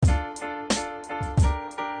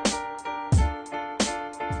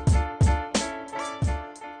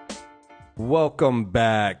Welcome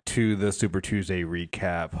back to the Super Tuesday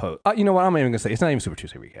recap. You know what? I'm not even going to say it's not even Super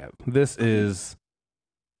Tuesday recap. This is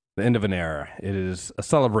the end of an era. It is a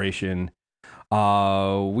celebration. We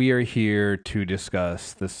are here to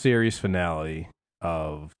discuss the series finale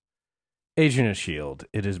of Agent of S.H.I.E.L.D.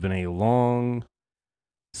 It has been a long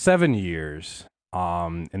 7 years,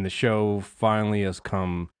 and the show finally has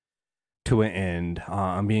come to an end.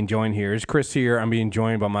 I'm being joined here. It's Chris here. I'm being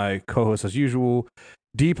joined by my co-host as usual,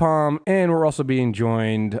 Deepom, and we're also being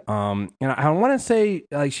joined. And I want to say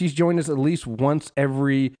like she's joined us at least once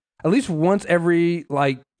every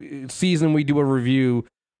like season. We do a review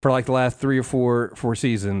for like the last 3 or 4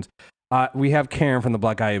 seasons. We have Karen from the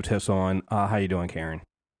Black Eye of Tips on. How you doing, Karen?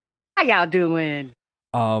 How y'all doing?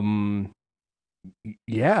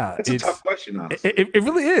 Yeah, it's a tough question. Honestly. It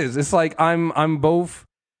really is. It's like I'm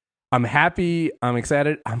happy. I'm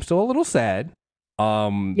excited. I'm still a little sad.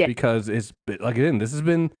 Because it's like, again, this has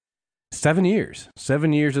been 7 years.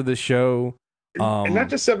 7 years of the show. And not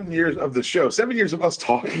just 7 years of the show, 7 years of us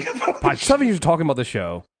talking about 7 years talking about the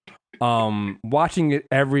show. Watching it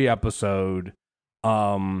every episode.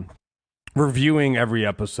 Reviewing every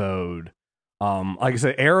episode. Like I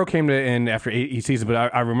said, Arrow came to an end after 8 seasons,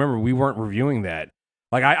 but I remember we weren't reviewing that.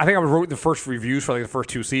 Like I think I wrote the first reviews for like the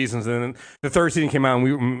first 2 seasons, and then the third season came out,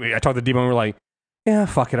 and I talked to Debo, and we were like, yeah,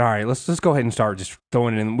 fuck it. All right, let's just go ahead and start just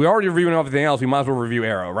throwing it in. We already reviewing everything else. We might as well review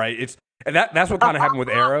Arrow, right? That's what kind of happened with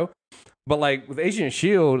Arrow. But like with Agent of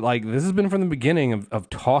S.H.I.E.L.D., like this has been from the beginning of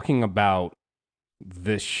talking about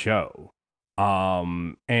this show.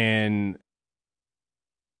 And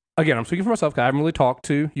again, I'm speaking for myself because I haven't really talked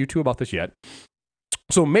to you two about this yet.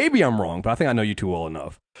 So maybe I'm wrong, but I think I know you two well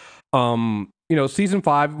enough. Season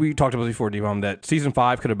 5, we talked about before, Devon, that season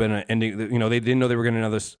 5 could have been an ending. They didn't know they were going to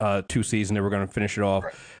another 2 seasons. They were going to finish it off.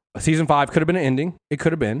 Right. Season 5 could have been an ending. It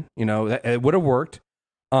could have been. It would have worked.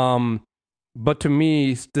 But to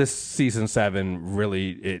me, this season 7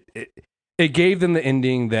 really it gave them the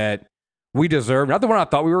ending that we deserved. Not the one I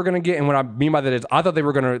thought we were going to get. And what I mean by that is, I thought they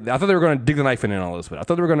were going to dig the knife in on Elizabeth. I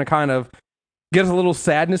thought they were going to kind of get us a little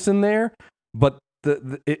sadness in there, but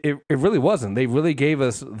it really wasn't. They really gave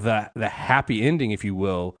us the happy ending, if you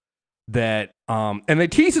will, that and they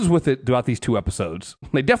tease us with it throughout these 2 episodes.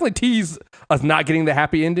 They definitely tease us not getting the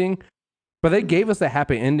happy ending, but they gave us the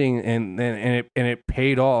happy ending, and it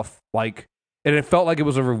paid off. Like, and it felt like it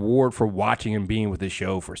was a reward for watching and being with this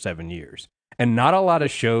show for 7 years. And not a lot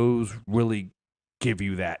of shows really give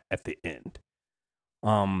you that at the end.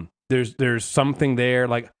 There's something there.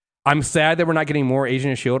 Like, I'm sad that we're not getting more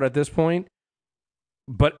Agent of S.H.I.E.L.D. at this point.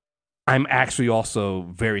 But I'm actually also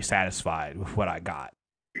very satisfied with what I got.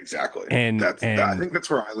 Exactly. And I think that's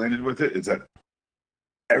where I landed with it, is that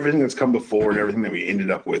everything that's come before and everything that we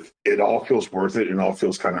ended up with, it all feels worth it and all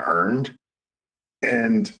feels kind of earned.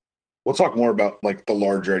 And we'll talk more about like the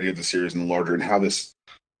larger idea of the series and the larger and how this,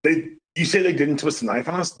 you say they didn't twist the knife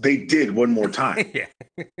on us? They did one more time. Yeah.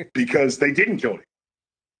 Because they didn't kill him.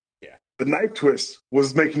 Yeah. The knife twist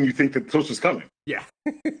was making you think that the twist was coming. Yeah.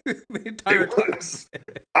 The entire time.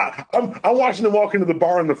 I'm watching them walk into the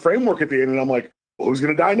bar in the framework at the end, and I'm like, well, who's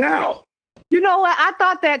going to die now? You know what? I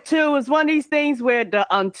thought that too. It was one of these things where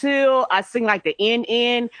until I sing like the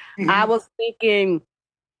end, I was thinking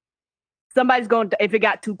somebody's going to, if it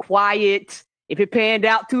got too quiet, if it panned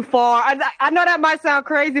out too far. I know that might sound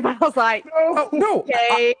crazy, but I was like, no.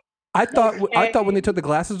 Okay. I thought when they took the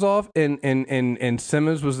glasses off and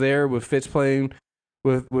Simmons was there with Fitz playing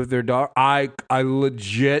with their daughter, I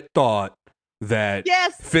legit thought that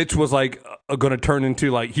Fitz was like going to turn into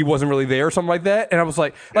like he wasn't really there or something like that, and I was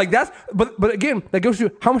like that's but again, that goes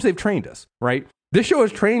to how much they've trained us, right? This show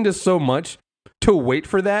has trained us so much to wait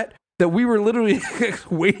for that we were literally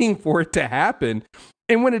waiting for it to happen,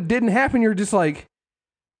 and when it didn't happen, you're just like,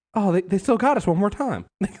 oh, they still got us one more time.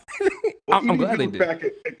 I'm glad they did. Back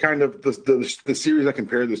at kind of the series I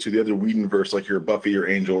compared this to, the other Whedonverse, like your Buffy or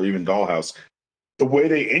Angel or even Dollhouse, the way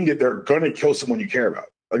they end it, they're going to kill someone you care about.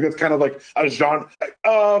 Like, that's kind of like a genre,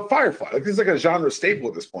 Firefly. Like, this is like a genre staple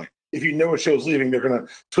at this point. If you know a show's leaving, they're going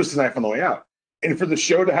to twist the knife on the way out. And for the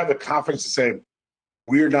show to have the confidence to say,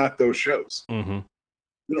 we're not those shows. Mm-hmm.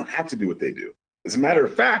 We don't have to do what they do. As a matter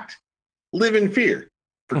of fact, live in fear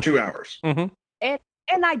for 2 hours. Mm-hmm.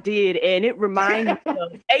 And I did, and it reminded me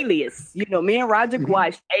of Alias. Me and Roger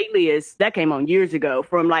watched Alias. That came on years ago,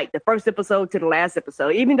 from like the first episode to the last episode.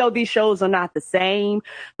 Even though these shows are not the same,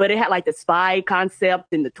 but it had like the spy concept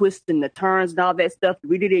and the twists and the turns and all that stuff.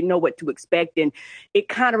 We didn't know what to expect, and it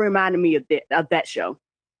kind of reminded me of that show.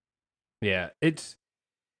 Yeah,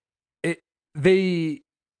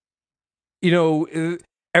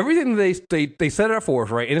 everything they set it up for us,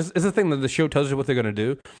 right? And it's the thing that the show tells you what they're going to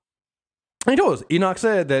do. And he told us, Enoch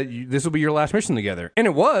said that this will be your last mission together. And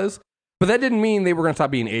it was, but that didn't mean they were going to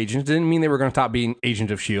stop being agents. Didn't mean they were going to stop being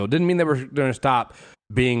agents of S.H.I.E.L.D. Didn't mean they were going to stop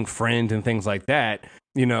being friends and things like that.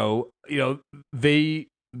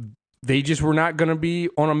 They just were not going to be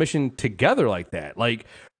on a mission together like that. Like,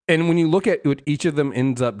 and when you look at what each of them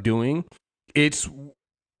ends up doing, it's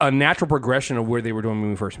a natural progression of where they were doing when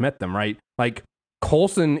we first met them, right? Like,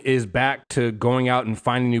 Coulson is back to going out and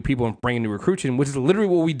finding new people and bringing new recruits in, which is literally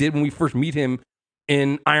what we did when we first meet him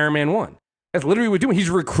in Iron Man 1. That's literally what we're doing. He's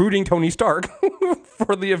recruiting Tony Stark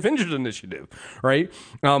for the Avengers Initiative, right?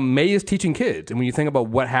 May is teaching kids. And when you think about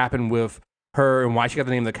what happened with her and why she got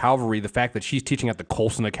the name of the Cavalry, the fact that she's teaching at the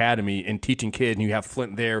Coulson Academy and teaching kids, and you have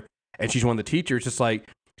Flint there, and she's one of the teachers, just like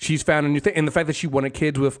she's found a new thing. And the fact that she wanted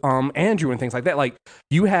kids with Andrew and things like that, like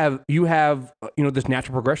you have this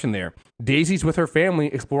natural progression there. Daisy's with her family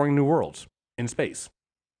exploring new worlds in space.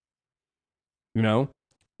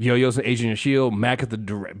 Yo-Yo's an agent of S.H.I.E.L.D. Mac is the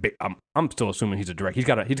director. I'm still assuming he's a director. He's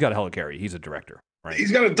got a helicarrier. He's a director, right?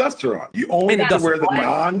 He's got a duster on. You only have to wear the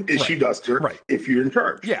non-issue duster if you're in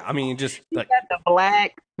charge. Yeah, I mean, just he got the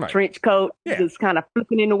black trench coat, just kind of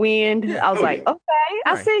flipping in the wind. Yeah. I was okay,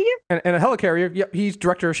 I see you. And a helicarrier. Yep, he's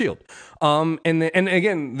director of S.H.I.E.L.D. And then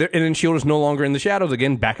S.H.I.E.L.D. is no longer in the shadows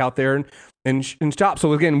again, back out there and stop.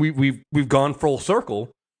 So again, we've gone full circle,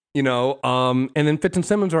 and then Fitz and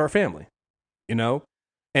Simmons are our family,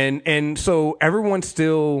 And so everyone's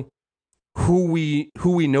still who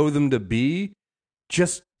we know them to be,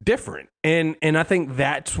 just different. And I think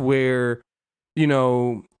that's where,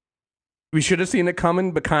 we should have seen it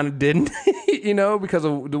coming, but kind of didn't, because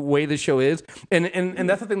of the way the show is. And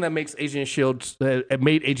that's the thing that makes Agent of S.H.I.E.L.D.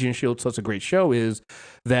 Made Agent of S.H.I.E.L.D. such a great show, is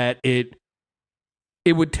that it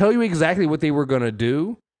would tell you exactly what they were going to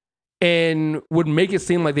do and would make it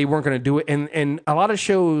seem like they weren't going to do it. And a lot of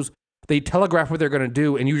shows, they telegraph what they're going to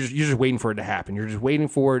do, and you're just waiting for it to happen. You're just waiting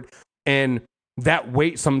for it, and that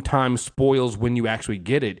wait sometimes spoils when you actually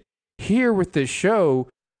get it. Here with this show,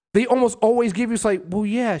 they almost always give you, it's like, well,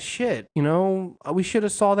 yeah, shit, we should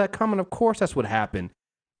have saw that coming. Of course, that's what happened.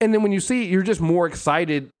 And then when you see it, you're just more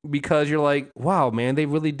excited because you're like, wow, man, they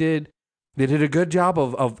really did. They did a good job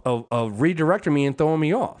of redirecting me and throwing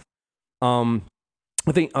me off. I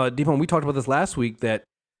think, Deepon, we talked about this last week that,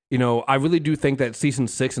 I really do think that season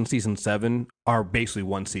 6 and season 7 are basically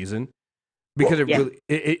one season because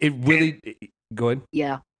it really go ahead.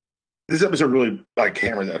 Yeah. This episode really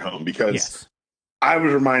hammered that home because I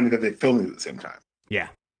was reminded that they filmed it at the same time. Yeah.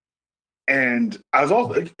 And I was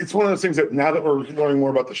also, it's one of those things that now that we're learning more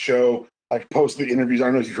about the show, post the interviews, I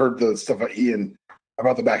don't know if you've heard the stuff about Ian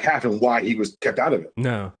about the back half and why he was kept out of it.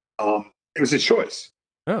 No. It was his choice.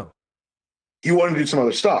 Oh. He wanted to do some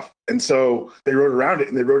other stuff. And so they wrote around it,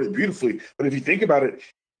 and they wrote it beautifully. But if you think about it,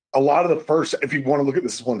 a lot of the first, if you want to look at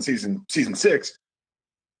this as one season 6,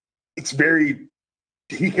 it's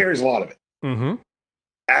he carries a lot of it. Mm-hmm.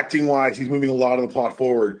 Acting wise, he's moving a lot of the plot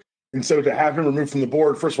forward. And so to have him removed from the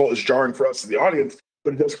board, first of all, is jarring for us as the audience,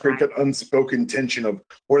 but it does create that unspoken tension of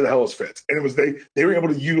where the hell is Fitz. And it was they were able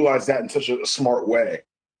to utilize that in such a smart way.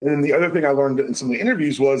 And then the other thing I learned in some of the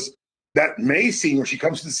interviews was that May scene where she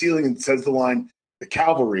comes to the ceiling and says the line, "The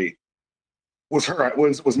cavalry," was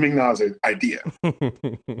Ming-Na's idea.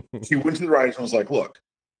 She went to the writers and was like, "Look,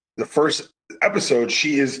 the first episode,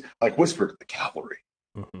 she is whispered, 'The cavalry,'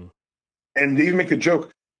 and they even make a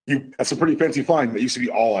joke. That's a pretty fancy line. That used to be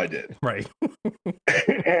all I did." Right.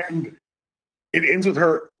 And it ends with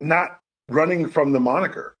her not running from the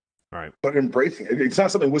moniker, right, but embracing it. It's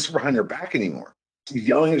not something whispered behind her back anymore. She's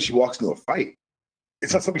yelling as she walks into a fight.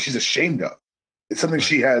 It's not something she's ashamed of. It's something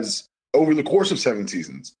she has, over the course of 7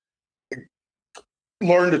 seasons,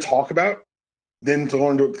 learned to talk about, then to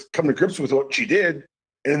learn to come to grips with what she did,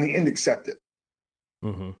 and in the end, accept it.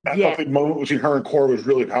 Mm-hmm. I thought the moment between her and Cora was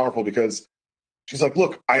really powerful because she's like,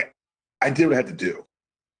 "Look, I did what I had to do.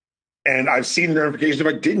 And I've seen the ramifications if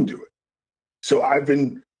I didn't do it. So I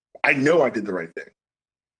know I did the right thing.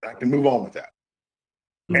 I can move on with that."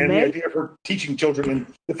 And the idea of her teaching children and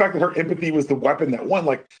the fact that her empathy was the weapon that won,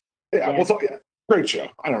 great show.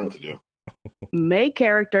 I don't know what to do. May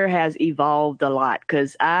character has evolved a lot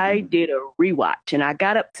because I did a rewatch and I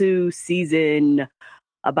got up to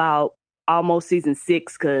almost season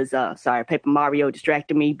 6 because Paper Mario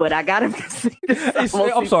distracted me, but I got up to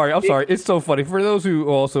I'm sorry. It's so funny for those who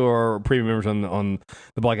also are premium members on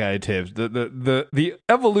the Black Eyed Tips. The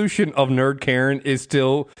evolution of Nerd Karen is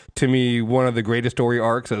still, to me, one of the greatest story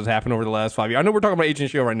arcs that has happened over the last 5 years. I know we're talking about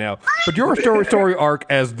Agent Shield right now, but your story arc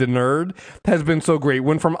as the nerd has been so great.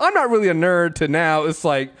 When from I'm not really a nerd to now, it's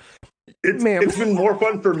like. It's been more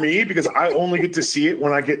fun for me because I only get to see it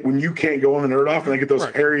when you can't go on the Nerd Off and I get those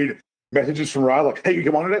harried messages from Rod like, "Hey, you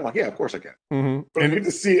come on today?" I'm like, "Yeah, of course I can." Mm-hmm. But I get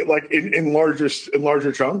to see it like in larger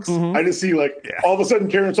chunks. Mhm. I just see like all of a sudden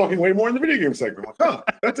Karen's talking way more in the video game segment. I'm like,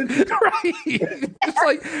 "Huh, that's interesting." Right. It's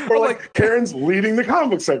like, Or like Karen's leading the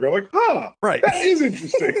comic book segment. I'm like, "Huh, right. that is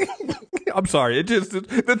interesting." I'm sorry.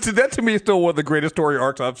 That to me is still one of the greatest story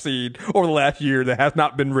arcs I've seen over the last year that has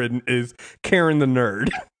not been written is Karen the nerd.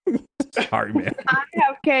 Sorry, man. I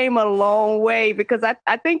have came a long way because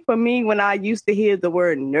I think for me, when I used to hear the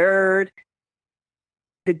word nerd,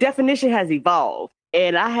 the definition has evolved.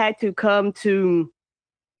 And I had to come to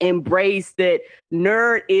embrace that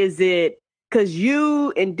nerd is it because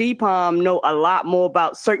you and Deepam know a lot more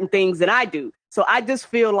about certain things than I do. So I just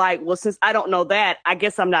feel like, well, since I don't know that, I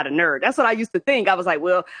guess I'm not a nerd. That's what I used to think. I was like,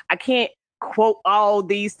 well, I can't quote all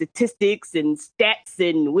these statistics and stats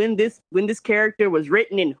and when this character was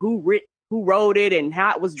written and who wrote it and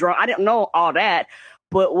how it was drawn. I didn't know all that.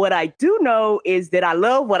 But what I do know is that I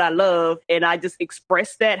love what I love and I just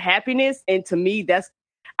express that happiness. And to me,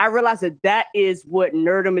 I realize that is what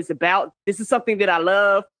nerdom is about. This is something that I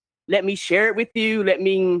love. Let me share it with you. Let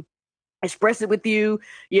me express it with you.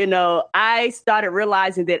 You know, I started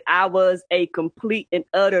realizing that I was a complete and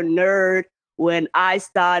utter nerd when I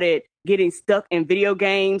started getting stuck in video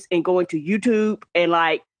games and going to YouTube and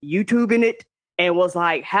like YouTubing it and was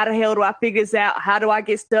like, how the hell do I figure this out? How do I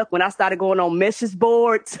get stuck? When I started going on message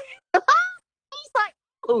boards, he's like,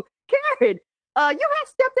 oh, Karen, you have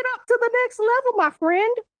stepped it up to the next level, my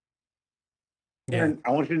friend. Yeah. And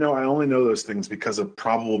I want you to know I only know those things because of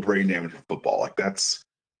probable brain damage from football. Like this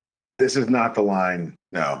is not the line.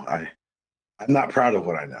 No, I'm not proud of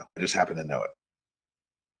what I know. I just happen to know it.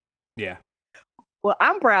 Yeah. Well,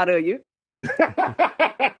 I'm proud of you.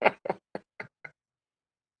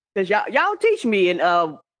 Because y'all teach me. And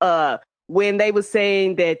when they were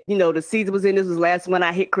saying that, you know, the season was in, this was the last one,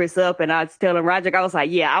 I hit Chris up and I was telling Roger, I was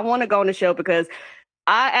like, yeah, I want to go on the show because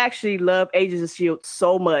I actually love Agents of S.H.I.E.L.D.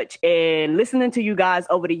 so much. And listening to you guys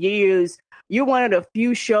over the years, you're one of the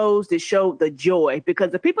few shows that showed the joy.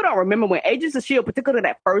 Because if people don't remember when Agents of S.H.I.E.L.D., particularly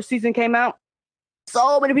that first season came out,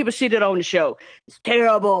 so many people shitted on the show. It's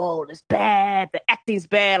terrible. It's bad. The acting's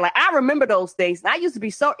bad. Like, I remember those things. And I used to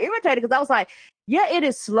be so irritated because I was like, yeah, it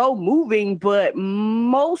is slow moving, but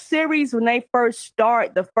most series, when they first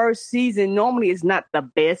start, the first season normally is not the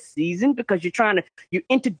best season because you're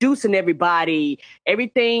introducing everybody.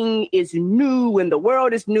 Everything is new and the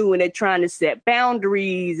world is new and they're trying to set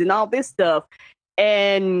boundaries and all this stuff.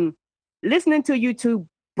 And listening to you two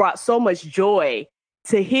brought so much joy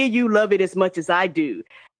to hear you love it as much as I do.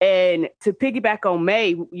 And to piggyback on May,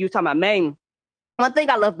 you were talking about May. One thing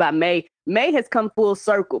I love about May has come full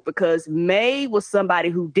circle because May was somebody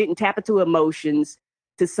who didn't tap into emotions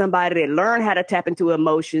to somebody that learned how to tap into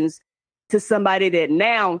emotions to somebody that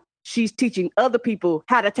now she's teaching other people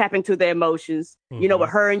how to tap into their emotions, you know, with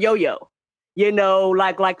her and Yo-Yo, you know,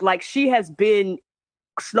 like she has been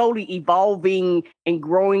slowly evolving and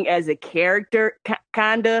growing as a character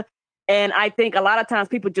kind of. And I think a lot of times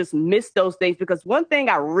people just miss those things because one thing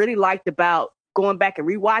I really liked about going back and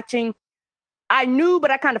rewatching, I knew,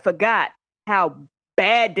 but I kind of forgot how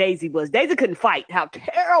bad Daisy was. Daisy couldn't fight, how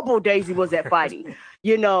terrible Daisy was at fighting.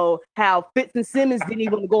 You know, how Fitz and Simmons didn't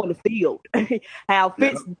even go in the field. How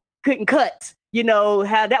Fitz couldn't cut. You know,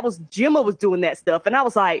 how that was Gemma was doing that stuff. And I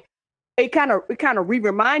was like, it kind of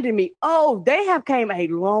reminded me, oh, they have came a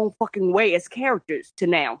long fucking way as characters to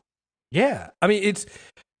now. Yeah. I mean, it's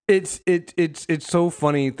so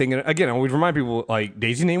funny thinking, again, I always remind people, like,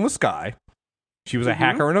 Daisy's name was Sky. She was a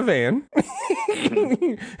hacker in a van.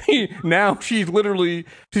 Now she's literally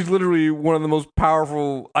one of the most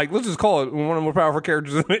powerful, like, let's just call it one of the most powerful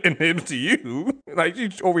characters in the MCU. Like,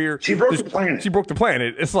 she's over here. She broke the planet. She broke the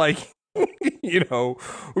planet. It's like,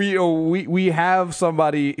 we have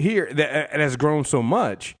somebody here that has grown so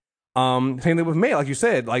much. Same thing with May, like you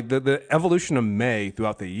said, like the evolution of May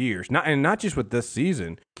throughout the years, not just with this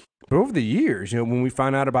season, but over the years. You know, when we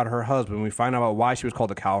find out about her husband, when we find out about why she was called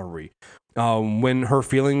the Cavalry, when her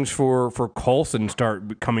feelings for Coulson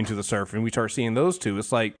start coming to the surface, and we start seeing those two,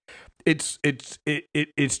 it's like it's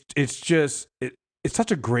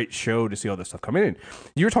such a great show to see all this stuff come in.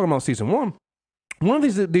 You were talking about season one. One of the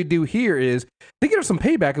things that they do here is they get us some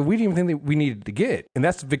payback that we didn't even think that we needed to get, and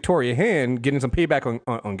that's Victoria Hand getting some payback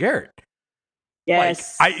on Garrett.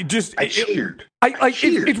 Yes, I cheered.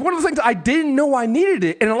 It's one of those things I didn't know I needed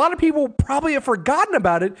it, and a lot of people probably have forgotten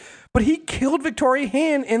about it. But he killed Victoria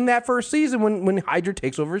Hand in that first season when Hydra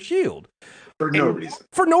takes over S.H.I.E.L.D. For no reason.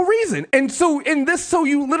 For no reason, and so in this, so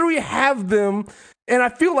you literally have them. And I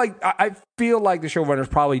feel like the showrunners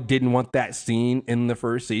probably didn't want that scene in the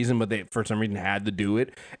first season, but they for some reason had to do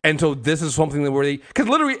it. And so this is something that where because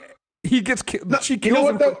literally he gets killed. No, She you know kills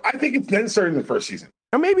what him. though? I think it's necessary in the first season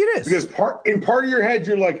Or maybe it is. because part of your head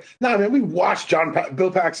you're like, nah, man, we watched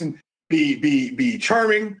Bill Paxton be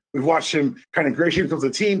charming. We've watched him kind of ingratiate himself to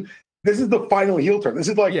the team. This is the final heel turn. This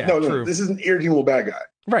is like no, this is an irredeemable bad guy.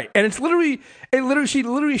 Right. And she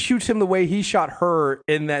literally shoots him the way he shot her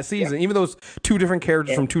in that season, even though it's two different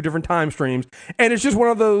characters from two different time streams. And it's just one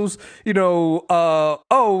of those,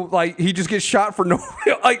 like he just gets shot for no,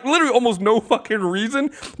 like literally almost no fucking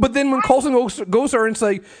reason. But then when Coulson goes to her and it's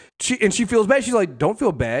like, she feels bad, she's like, don't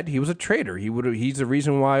feel bad. He was a traitor. He's the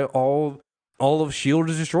reason why all of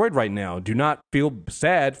S.H.I.E.L.D. is destroyed right now. Do not feel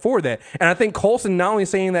sad for that. And I think Coulson not only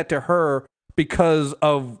saying that to her, because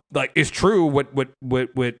of like it's true what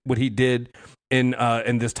he did in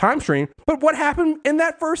this time stream, but what happened in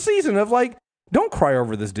that first season of like, don't cry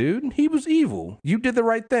over this dude. He was evil. You did the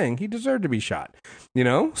right thing. He deserved to be shot.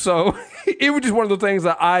 So it was just one of those things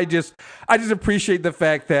that I just appreciate the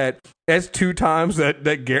fact that as 2 times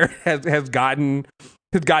that Garrett has gotten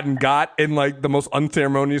got in like the most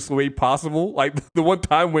unceremonious way possible. Like the one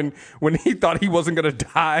time when he thought he wasn't gonna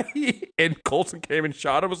die and Coulson came and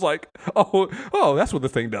shot him, was like, oh, that's what the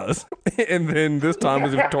thing does. And then this time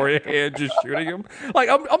was Victoria Hand just shooting him. Like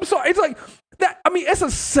I'm sorry, it's like that. I mean, that's a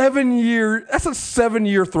 7-year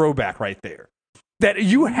throwback right there. That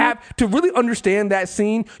you have to really understand that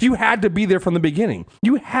scene. You had to be there from the beginning.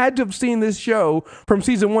 You had to have seen this show from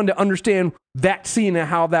season 1 to understand that scene and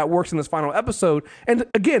how that works in this final episode. And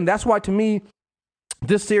again, that's why to me,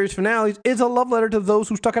 this series finale is a love letter to those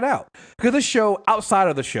who stuck it out. Because this show, outside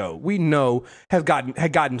of the show, we know had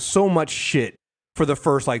gotten so much shit for the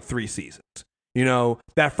first like 3 seasons.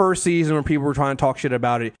 That first season when people were trying to talk shit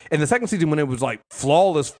about it, and the second season when it was like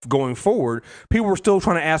flawless going forward, people were still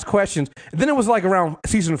trying to ask questions. And then it was like around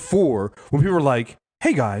season 4 when people were like,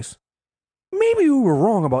 hey guys, maybe we were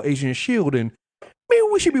wrong about Agents of S.H.I.E.L.D. and maybe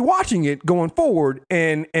we should be watching it going forward.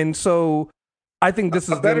 And so I think this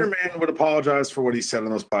is a better man would apologize for what he said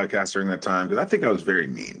on those podcasts during that time, because I think I was very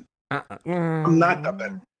mean. I'm not a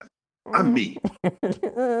better man. I'm mean.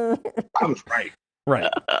 I was right.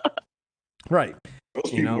 Right. Those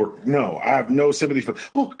people were, no, I have no sympathy for.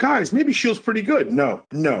 Well, guys, maybe S.H.I.E.L.D's pretty good. No,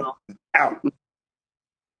 out.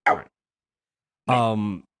 I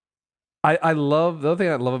love, the other thing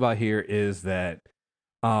I love about here is that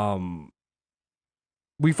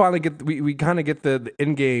we finally get we kind of get the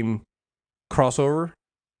in-game crossover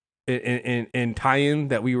and tie-in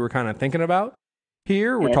that we were kind of thinking about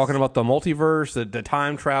here. We're talking about the multiverse, the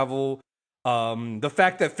time travel. The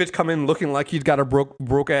fact that Fitz come in looking like he's got a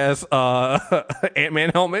broke ass Ant-Man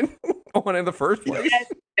helmet on in the first place. Yes,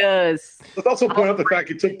 it does. Let's also point out the fact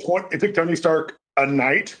it took Tony Stark a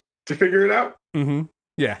night to figure it out. Mm-hmm.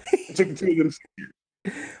 Yeah. It took 2 of them 6 years.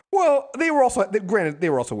 Well, they were also granted they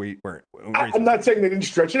were also weren't. I'm not saying they didn't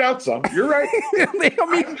stretch it out some. You're right. It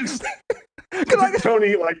took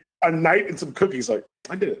Tony like a night and some cookies. Like,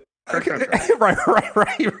 I did it. Right.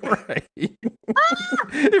 It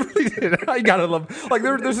really did. I gotta love. Like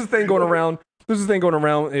there's this thing going around.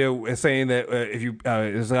 Saying that if you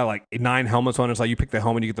it's got like 9 helmets on it, it's like you pick the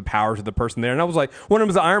helmet, you get the powers of the person there. And I was like, one of them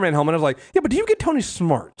was the Iron Man helmet. I was like, yeah, but do you get Tony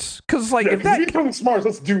smarts? Because like if you get Tony smarts,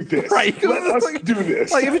 let's do this. Right? Let's like, do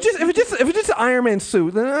this. Like if it's just an Iron Man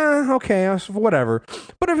suit, then okay, whatever.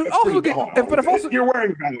 But if it also get, you're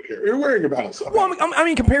wearing a battle here. You're wearing a battle. Well, I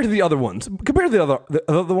mean, compared to the other ones, the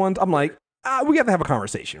other ones, I'm like, we have to have a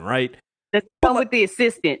conversation, right? Let's come with the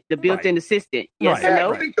assistant, the built-in assistant. Yes or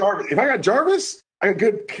no? If I got Jarvis, I got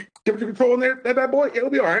good temperature control in there. That bad boy, it'll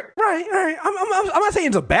be all right. Right. I'm not saying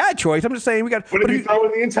it's a bad choice. I'm just saying we got. But if you throw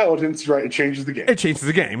in the intelligence, right, it changes the game. It changes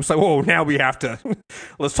the game. It's like, whoa, now we have to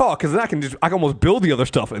let's talk, because then I can almost build the other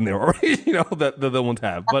stuff in there, already, that the other ones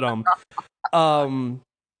have. But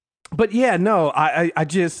yeah, no, I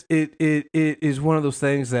just it is one of those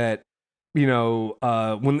things that.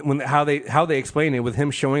 When how they explain it with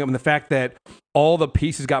him showing up and the fact that all the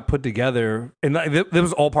pieces got put together and that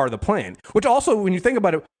was all part of the plan. Which also, when you think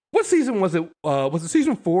about it, what season was it? Was it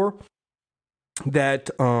season 4 that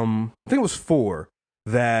I think it was 4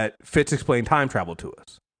 that Fitz explained time travel to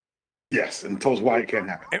us. Yes, and told us why it can't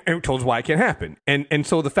happen. And told us why it can't happen. And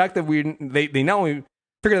so the fact that they not only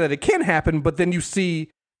figure that it can happen, but then you see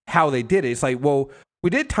how they did it. It's like, well, we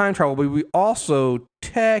did time travel, but we also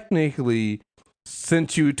technically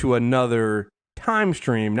sent you to another time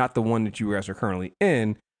stream, not the one that you guys are currently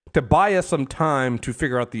in, to buy us some time to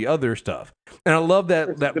figure out the other stuff. And I love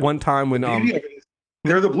that one time when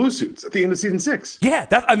they're the blue suits at the end of season 6. Yeah,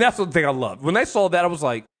 that's the thing I loved. When I saw that, I was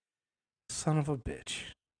like, son of a bitch.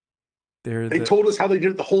 They told us how they did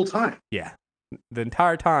it the whole time. Yeah. The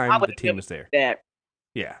entire time the team was there. That.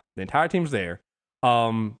 Yeah. The entire team's there.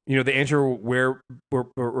 the answer where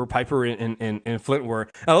Piper and Flint were.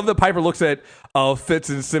 I love that Piper looks at Fitz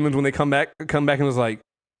and Simmons when they come back and was like,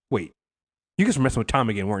 wait, you guys were messing with Tom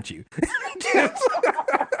again, weren't you?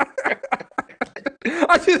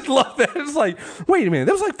 I just love that. It's like, wait a minute,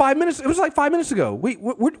 that was like 5 minutes. It was like 5 minutes ago. Wait,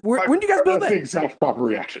 when did you guys build that? That's the exact proper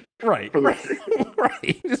reaction. Right. Right.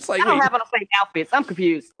 It's like, I don't have on the same outfits. I'm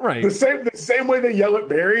confused. Right. The same way they yell at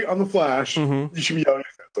Barry on the Flash, you should be yelling at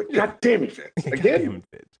Fitz. Like, God damn it, Fitz. Again.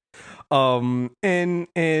 And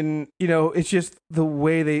it's just the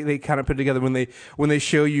way they kind of put it together when they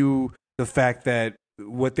show you the fact that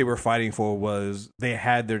what they were fighting for was they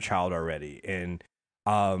had their child already, and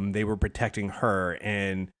they were protecting her,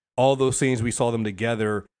 and all those scenes we saw them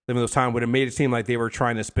together, living those time, would have made it seem like they were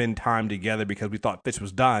trying to spend time together because we thought Fitz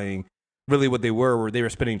was dying. Really, what they were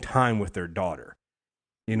spending time with their daughter,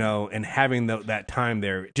 and having that time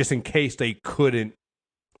there just in case they couldn't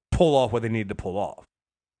pull off what they needed to pull off.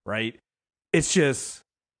 Right? It's just,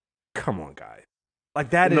 come on, guys. Like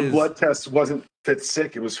that and the blood test wasn't Fitz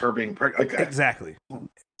sick; it was her being pregnant. Like, exactly.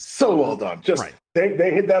 So well done. Just right.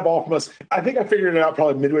 They hit that ball from us. I think I figured it out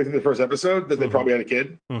probably midway through the first episode that they probably had a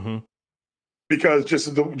kid. Mm-hmm. Because if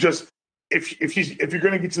you're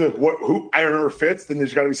going to get to who I remember Fitz, then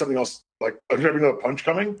there's got to be something else, like there's got to be another punch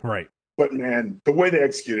coming. Right. But man, the way they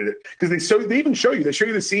executed it, because they even show you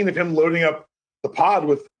the scene of him loading up the pod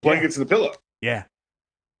with blankets and the pillow. Yeah.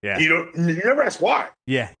 Yeah. You never ask why.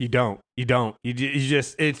 Yeah, you don't. You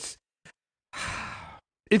just it's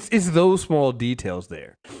those small details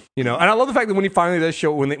there. And I love the fact that when he finally does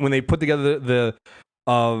show when they put together the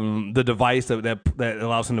device that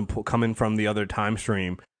allows him to come in from the other time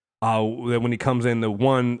stream, that when he comes in,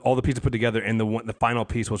 all the pieces put together, and the final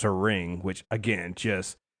piece was her ring, which again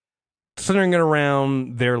just centering it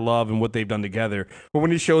around their love and what they've done together. But when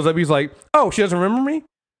he shows up, he's like, "Oh, she doesn't remember me."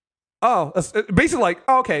 Oh, that's basically like,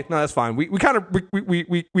 oh, okay, no, that's fine. We kind of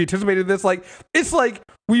we anticipated this. Like, it's like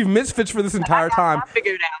we've missed Fitz for this entire time. I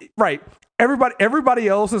figured it out. Right. Everybody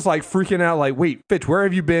else is like freaking out. Like, wait, Fitz, where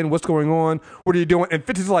have you been? What's going on? What are you doing? And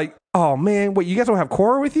Fitz is like, oh man, wait, you guys don't have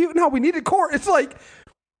Cora with you? No, we needed Cora. It's like,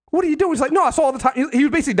 what are you doing? He's like, no, I saw all the time. He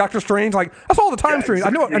was basically Doctor Strange. Like, I saw all the time streams.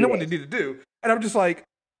 Exactly. I know what they need to do. And I'm just like,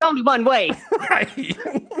 only one way. Right.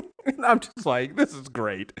 And I'm just like, this is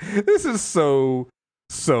great. This is so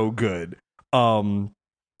good of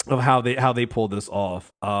how they pulled this off.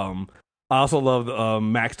 I also love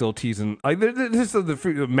Max still teasing, like this is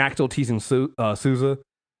the Max still teasing Sousa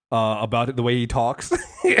about it, the way he talks. I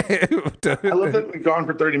love that we've gone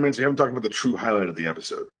for 30 minutes. We haven't talked about the true highlight of the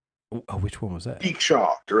episode. Oh, which one was that? Deke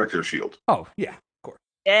Shaw, director of S.H.I.E.L.D. Oh yeah, of course.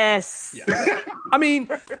 Yes. Yeah. I mean,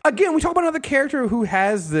 again, we talk about another character who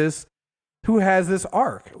has this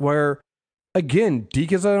arc where, again,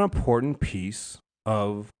 Deke is an important piece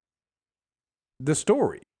of the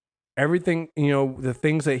story. Everything, the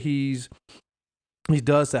things that he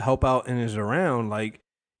does to help out and is around, like,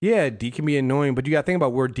 yeah, Deke can be annoying, but you got to think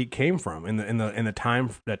about where Deke came from in the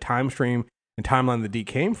time stream and timeline that Deke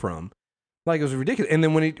came from. Like, it was ridiculous. And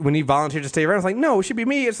then when he volunteered to stay around, it's like, no, it should be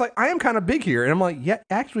me. It's like, I am kind of big here, and I'm like, yeah,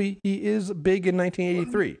 actually, he is big in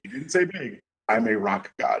 1983. You didn't say big. I'm a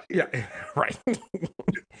rock god here. Yeah, right.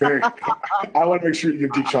 I want to make sure you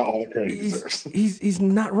give Deke Shaw all the credit he deserves. He's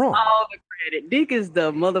not wrong. All the credit. Deke is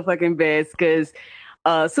the motherfucking best, because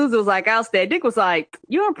Susan was like, I'll stay. Dick was like,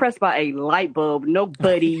 you're impressed by a light bulb. No,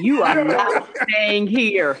 buddy, you are not staying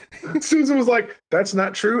here. Susan was like, that's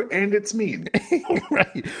not true, and it's mean.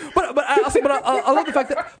 Right. But I love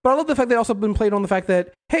the fact that they also been played on the fact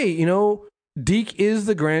that, hey, Deke is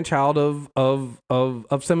the grandchild of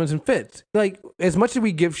Simmons and Fitz. Like, as much as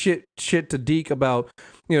we give shit to Deke about,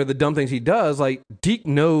 the dumb things he does, like, Deke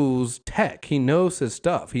knows tech. He knows his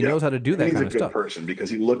stuff. He knows how to do that kind of stuff. He's a good person because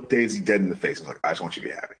he looked Daisy dead in the face and was like, I just want you to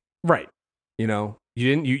be happy. Right.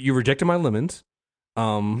 You rejected my lemons.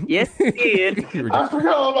 Yes, you did. I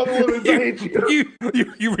forgot all about the lemons. I hate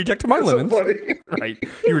you. You rejected my lemons. So funny. Right.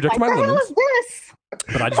 You rejected my lemons. What this?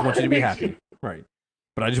 But I just want you to be happy. Right.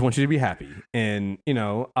 But I just want you to be happy. And,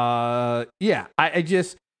 I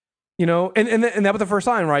just, and that was the first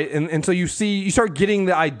sign, right? And so you start getting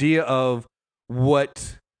the idea of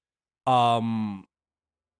what Enoch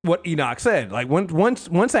said. Like,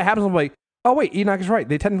 once that happens, I'm like, oh, wait, Enoch is right.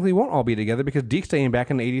 They technically won't all be together because Deke's staying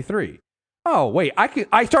back in 83. Oh, wait, and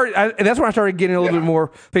that's when I started getting a little bit more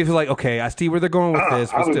faith. Like, okay, I see where they're going with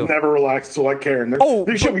this. I was never relaxed until I cared.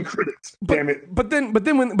 They show me credits. Damn it. But then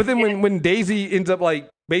when Daisy ends up like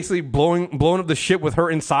basically blowing up the ship with her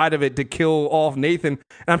inside of it to kill off Nathan,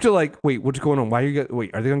 and I'm still like, wait, what's going on? Are they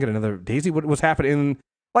gonna get another Daisy? What's happening?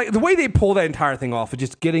 Like the way they pull that entire thing off of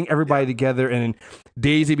just getting everybody together and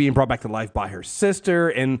Daisy being brought back to life by her sister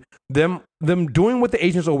and them doing what the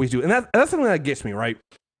agents always do. And that's something that gets me, right?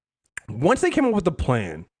 Once they came up with the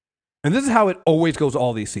plan, and this is how it always goes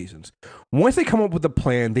all these seasons. Once they come up with a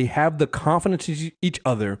plan, they have the confidence in each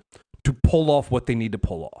other to pull off what they need to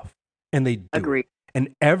pull off. And they do. Agree.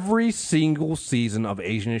 And every single season of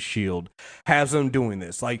Agents of S.H.I.E.L.D. has them doing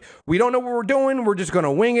this. Like, we don't know what we're doing. We're just going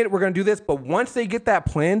to wing it. We're going to do this. But once they get that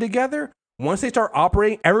plan together, once they start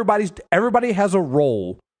operating, everybody has a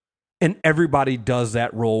role, and everybody does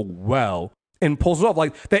that role well and pulls it off.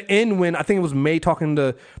 Like, the end when, I think it was May she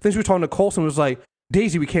was talking to Coulson, was like,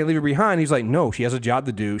 Daisy, we can't leave her behind. He's like, no, she has a job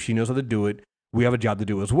to do. She knows how to do it. We have a job to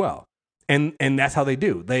do as well. And that's how they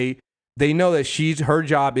do. They know that her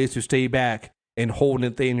job is to stay back and hold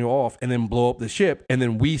Nathaniel off and then blow up the ship, and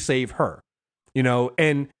then we save her. You know,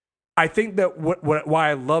 and I think that why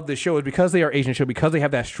I love this show is because they are Agent Show, because they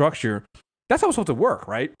have that structure. That's how it's supposed to work,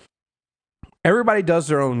 right? Everybody does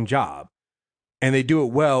their own job, and they do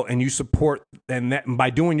it well, and you support, and by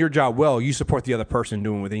doing your job well, you support the other person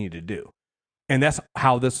doing what they need to do. And that's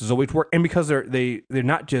how this has always worked. And because they're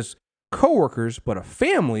not just coworkers, but a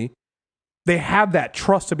family, they have that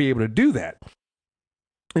trust to be able to do that.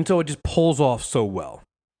 And so it just pulls off so well.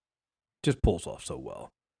 Just pulls off so well.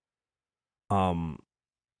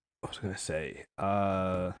 What was I gonna say?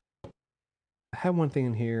 I had one thing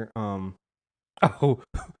in here.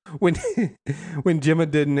 When Gemma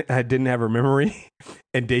didn't have her memory,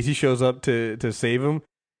 and Daisy shows up to save him,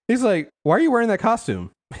 he's like, "Why are you wearing that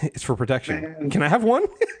costume?" It's for protection. Man. Can I have one?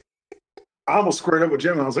 I almost squared up with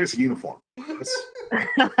Gemma. I was like, it's a uniform. Like,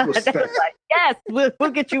 yes,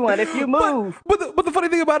 we'll get you one if you move. But the funny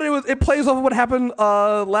thing about it was it plays off of what happened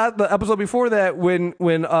the episode before that when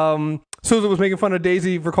Susan was making fun of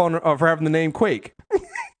Daisy for calling her, for having the name Quake.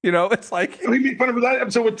 You know, it's like we made fun of that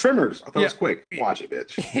episode with Tremors. I thought it was Quake. Watch it,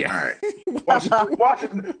 bitch. Yeah. All right,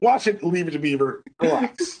 watch it. Leave it to Beaver.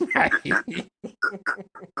 Relax.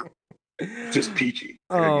 Just peachy.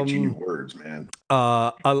 I gotta get you new words, man.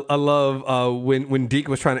 I love when Deke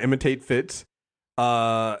was trying to imitate Fitz.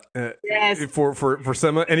 Yes. For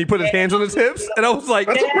Sema, and he put his hands on his hips, and I was like,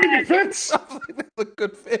 "That's a pretty good Fitz." I was like, "That's a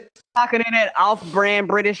good fit." Talking in that off-brand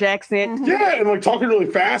British accent. Yeah, and like talking really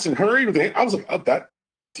fast and hurried with the. I was like, "Oh, that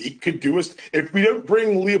Deke could do us. If we don't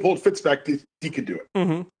bring Leopold Fitz back, Deke could do it."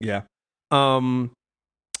 Mm-hmm. Yeah.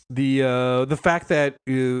 The fact that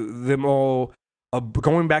them all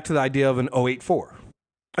going back to the idea of an 084.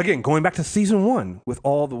 Again, going back to season 1 with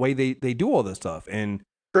all the way they do all this stuff. And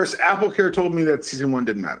first, AppleCare told me that season 1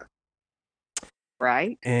 didn't matter.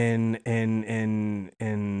 Right. And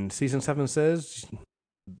season 7 says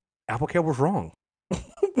AppleCare was wrong.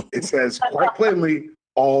 It says quite plainly,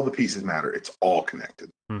 all the pieces matter. It's all connected.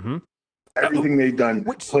 Mm-hmm. Everything they've done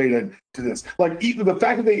played into this. Like even the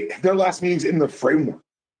fact that their last meeting's in the framework.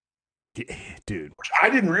 Dude. Which I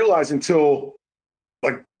didn't realize until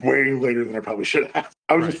like way later than I probably should have.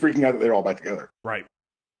 I was just freaking out that they're all back together. Right.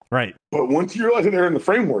 But once you realize that they're in the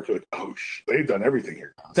framework, you're like, oh, they've done everything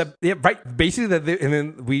here. Right. Basically, and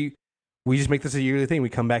then we just make this a yearly thing. We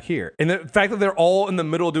come back here. And the fact that they're all in the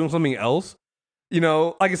middle of doing something else, you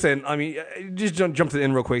know, like I said, I mean, just jump to the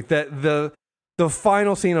end real quick. That the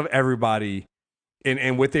final scene of everybody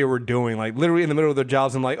and what they were doing, like literally in the middle of their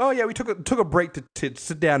jobs, and like, oh yeah, we took a break to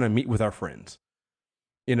sit down and meet with our friends.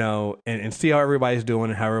 You know, and see how everybody's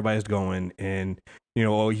doing and how everybody's going. And, you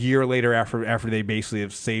know, a year later after they basically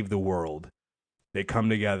have saved the world, they come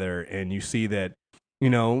together and you see that,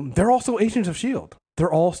 you know, they're also Agents of S.H.I.E.L.D.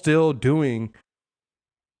 They're all still doing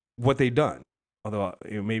what they've done. Although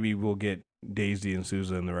maybe we'll get Daisy and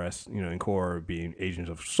Susan and the rest, you know, and Cora being Agents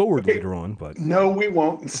of S.W.O.R.D. later on. But no, we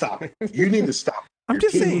won't. Stop it. You need to stop. I'm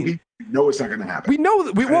just saying. No, it's not going to happen. We know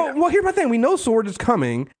that well, here's my thing. We know S.W.O.R.D. is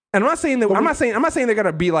coming. And I'm not saying they're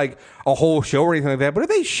gonna be like a whole show or anything like that. But if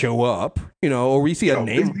they show up, you know, or we see a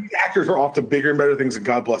name, these actors are off to bigger and better things, and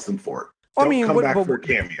God bless them for it. Don't come back for a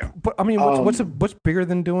cameo. But I mean, what's bigger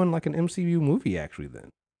than doing like an MCU movie? Actually, then.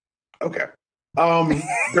 Okay.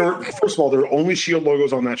 First of all, there are only S.H.I.E.L.D.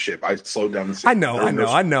 logos on that ship. I slowed down the scene. I know.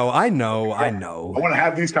 I want to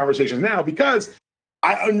have these conversations now because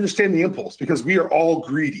I understand the impulse because we are all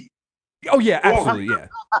greedy. Oh yeah, absolutely, yeah.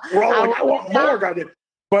 We're all like, I want more, goddamn.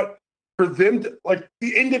 But for them to, like,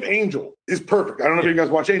 the end of Angel is perfect. I don't know if you guys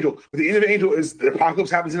watch Angel, but the end of Angel is the apocalypse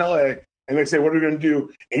happens in LA, and they say, what are we going to do?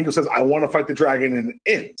 Angel says, I want to fight the dragon, and it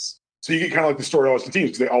ends. So you get kind of like the story always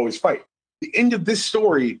continues because they always fight. The end of this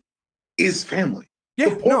story is family.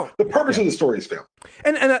 Yeah, the purpose of the story is family.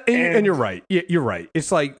 And you're right. You're right.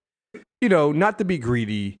 It's like, you know, not to be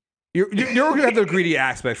greedy, You're going to have the greedy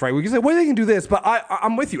aspects, right? We can say, well, they can do this, but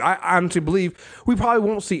I'm with you. I honestly believe we probably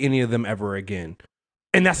won't see any of them ever again.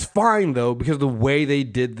 And that's fine, though, because the way they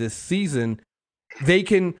did this season, they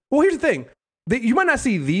can... Well, here's the thing. You might not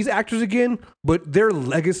see these actors again, but their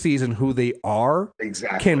legacies and who they are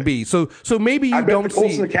can be. So maybe you don't see...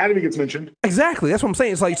 Coulson Academy gets mentioned. Exactly. That's what I'm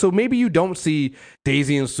saying. It's like, so maybe you don't see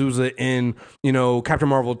Daisy and Sousa in, Captain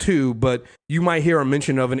Marvel 2, but you might hear a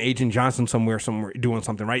mention of an Agent Johnson somewhere doing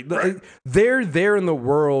something, right? They're there in the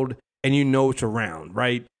world and you know it's around,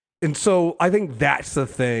 right? And so I think that's the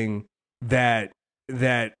thing that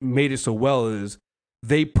made it so well is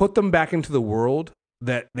they put them back into the world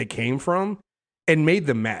that they came from and made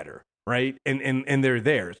them matter, right? And they're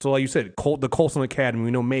there. So like you said, the Coulson Academy,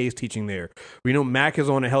 we know May is teaching there. We know Mac is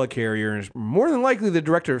on a helicarrier and is more than likely the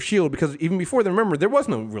director of S.H.I.E.L.D. because even before then, remember, there was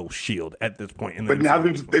no real S.H.I.E.L.D. at this point. But now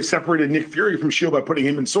they've separated Nick Fury from S.H.I.E.L.D. by putting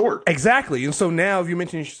him in S.W.O.R.D. Exactly. And so now if you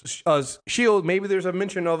mention S.H.I.E.L.D., maybe there's a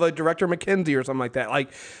mention of a director McKenzie or something like that.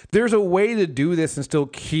 Like there's a way to do this and still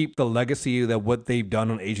keep the legacy that what they've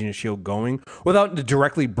done on Agent of S.H.I.E.L.D. going without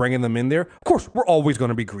directly bringing them in there. Of course, we're always going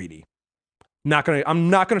to be greedy.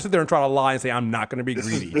 I'm not gonna sit there and try to lie and say I'm not gonna be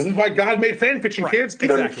greedy. This is why God made fan fiction, kids.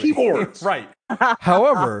 Get on the keyboards. Right.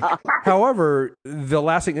 However, the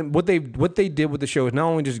last thing what they did with the show is not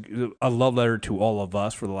only just a love letter to all of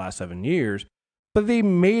us for the last 7 years, but they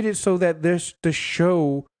made it so that the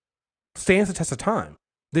show stands the test of time.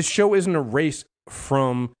 This show isn't erased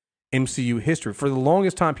from MCU history. For the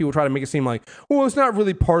longest time, people try to make it seem like, well, it's not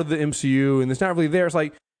really part of the MCU and it's not really there. It's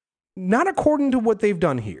like, not according to what they've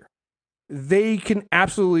done here. You can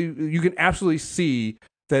absolutely see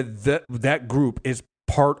that group is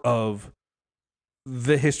part of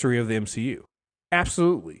the history of the MCU.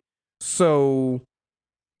 Absolutely. So,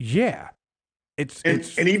 yeah, it's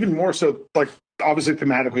even more so, like obviously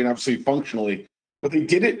thematically and obviously functionally, but they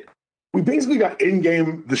did it. We basically got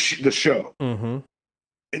in-game the show in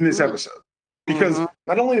this episode. Because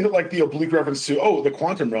not only is it like the oblique reference to, the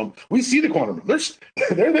quantum realm, we see the quantum realm.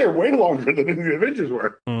 They're there way longer than the Avengers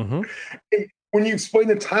were. Mm-hmm. When you explain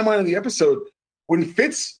the timeline of the episode, when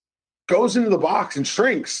Fitz goes into the box and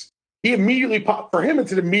shrinks, he immediately for him,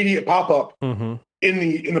 it's an immediate pop-up in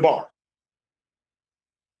the bar.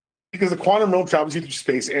 Because the quantum realm travels you through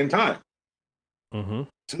space and time. Mm-hmm.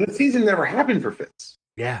 So the season never happened for Fitz.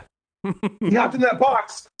 Yeah. He hopped in that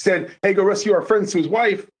box, said, hey, go rescue our friends to his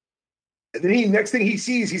wife. And then next thing he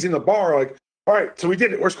sees, he's in the bar, like, all right, so we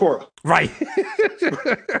did it. Where's Cora? Right.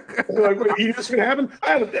 Like, wait, you know what's going to happen?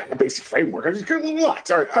 I have a basic framework. I just get a little lots.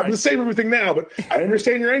 All right, I'm going to save everything now, but I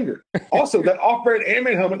understand your anger. Also, that off-brand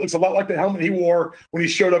Ant-Man helmet looks a lot like the helmet he wore when he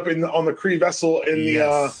showed up on the Kree vessel in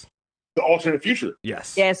the alternate future.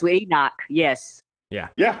 Yes. Yes, with Enoch. Yes. Yeah.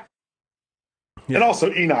 And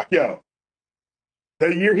also Enoch, the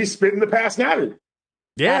year he spent in the past mattered.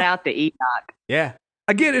 Yeah. Shout out to Enoch. Yeah.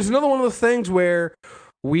 Again, it's another one of those things where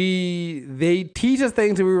they teach us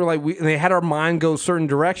things and we were like, they had our mind go certain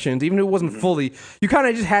directions, even if it wasn't fully. You kind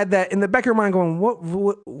of just had that in the back of your mind going,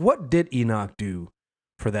 what did Enoch do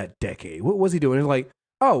for that decade? What was he doing? It's like,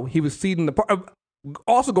 he was seeding the part.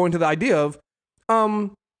 Also going to the idea of,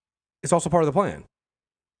 it's also part of the plan.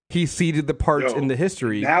 He seeded the parts in the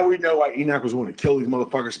history. Now we know why Enoch was willing to kill these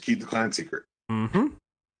motherfuckers to keep the clan secret. Mm-hmm.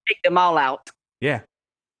 Take them all out. Yeah.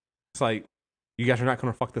 It's like, you guys are not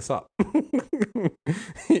going to fuck this up.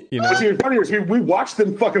 What's even funnier is we watched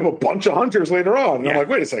them fucking a bunch of hunters later on. And I'm like,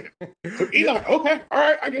 wait a second. So Enoch, okay, all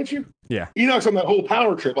right, I get you. Yeah. Enoch's on that whole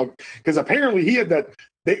power trip. Because apparently he had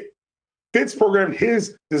Fitz programmed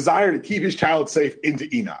his desire to keep his child safe into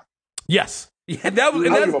Enoch. Yes. Yeah, and that's the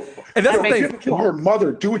thing. You have to kill her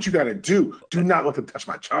mother. Do what you got to do. Do not let them touch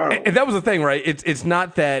my child. And that was the thing, right? It's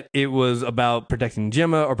not that it was about protecting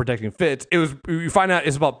Gemma or protecting Fitz. It was, you find out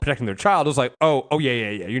it's about protecting their child. It was like, yeah.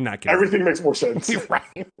 You're not kidding. Everything makes more sense.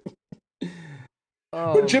 Right.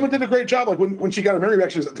 But Gemma did a great job. Like when she got a memory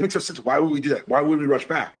reaction, it makes sense. Why would we do that? Why would we rush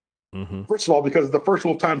back? Mm-hmm. First of all, because of the first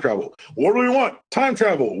rule of time travel. What do we want? Time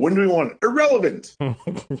travel. When do we want it? Irrelevant.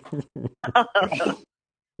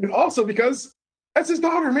 And also because that's his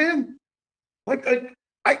daughter, man. It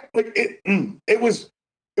was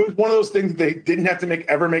one of those things that they didn't have to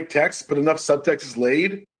ever make text, but enough subtext is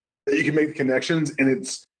laid that you can make the connections, and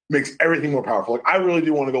it makes everything more powerful. Like I really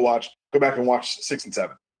do want to go back and watch 6 and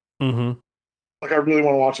 7. Mm-hmm. Like I really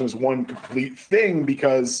want to watch them as one complete thing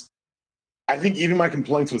because I think even my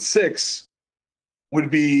complaints with 6 would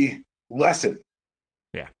be lessened.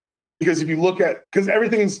 Yeah, because if you look at because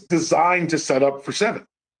everything's designed to set up for 7.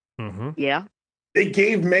 Mm-hmm. Yeah. They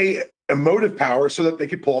gave May emotive power so that they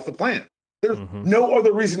could pull off the plan. There's no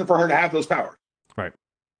other reason for her to have those powers. Right.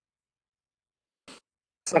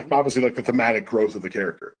 It's like obviously like the thematic growth of the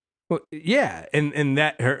character. Well, yeah, and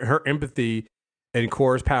that her empathy and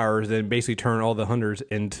Korra's powers then basically turn all the hunters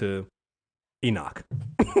into Enoch.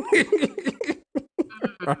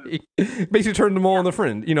 Right? Basically turn them all into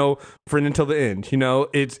friend until the end.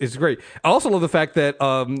 It's great. I also love the fact that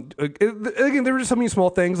again, there were just so many small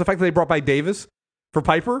things. The fact that they brought back Davis for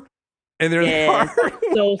Piper, and they're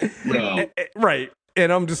so right.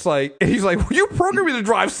 And I'm just like, and he's like, well, you programmed me to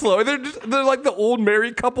drive slow. And they're like the old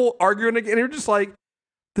married couple arguing again. And you're just like,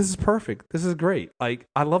 this is perfect. This is great. Like,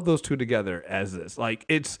 I love those two together as this. Like,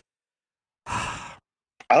 it's. I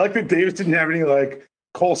like that Davis didn't have any like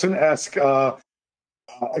Coulson-esque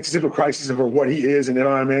existential crisis over what he is, and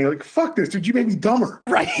I mean, like, fuck this, dude. You made me dumber.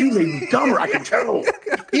 Right. You made me dumber. I can tell.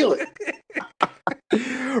 I feel it.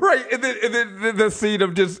 Right. And then the scene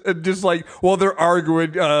of just like while they're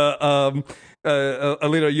arguing,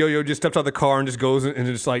 Alina Yo-Yo just steps out of the car and just goes and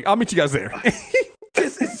just like, I'll meet you guys there.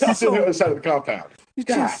 It's on the other side of the compound.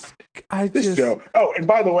 This show. Oh, and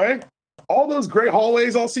by the way, all those great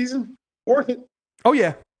hallways all season, worth it. Oh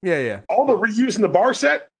yeah. Yeah. All the reuse in the bar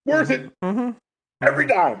set, worth it. Mm-hmm. Every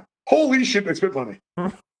dime. Holy shit, they spent money.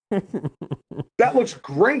 That looks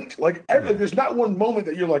great. Like, there's not one moment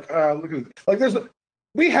that you're like, look at it. Like,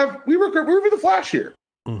 we were the Flash here.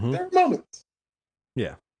 Mm-hmm. There are moments.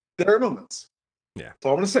 Yeah. There are moments. Yeah. That's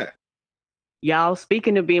all I'm gonna say. Y'all,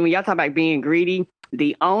 speaking of when y'all talk about being greedy,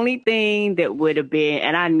 the only thing that would have been,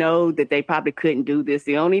 and I know that they probably couldn't do this,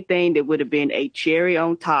 the only thing that would have been a cherry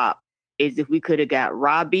on top is if we could have got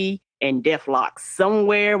Robbie and Deathlock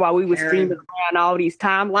somewhere while we were streaming around all these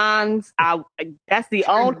timelines. That's the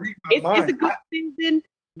only. It's a good season,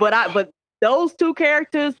 but those two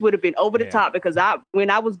characters would have been over the top because when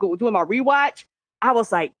I was doing my rewatch, I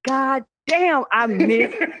was like, God damn, I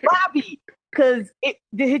miss Robbie. Because it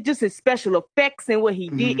just his special effects and what he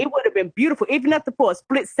did, it would have been beautiful, even if for a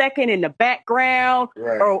split second in the background,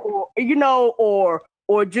 right. or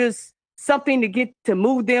just something to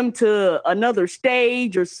move them to another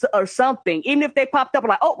stage or something. Even if they popped up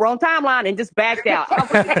like, oh, wrong timeline, and just backed out.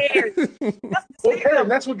 Karen,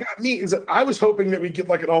 that's what got me is that I was hoping that we get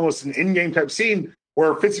like almost an in-game type scene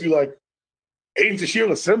where Fitz would be like, Agents of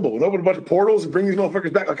S.H.I.E.L.D. assemble and open a bunch of portals and bring these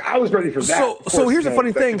motherfuckers back. Like, I was ready for that. So here's the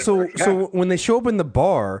funny thing. So when they show up in the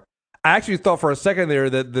bar, I actually thought for a second there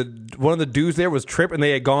that one of the dudes there was Trip, and they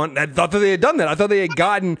had gone. I thought that they had done that. I thought they had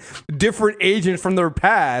gotten different agents from their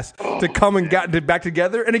past to come and got back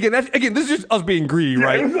together. And again, this is just us being greedy,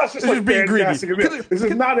 right? This is just being greedy. This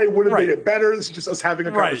is not a would have made it better. This is just us having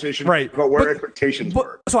a conversation about where expectations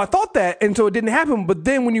were. So I thought that, and so it didn't happen. But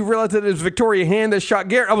then when you realize that it was Victoria Hand that shot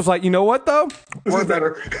Garrett, I was like, you know what though? This is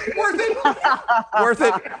better.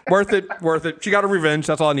 Worth it. She got her revenge.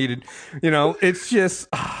 That's all I needed. It's just,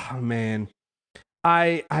 man.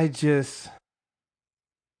 I just,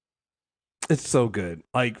 it's so good.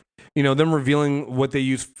 Like, them revealing what they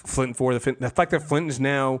use Flint for, the fact that Flint is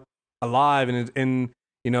now alive and is in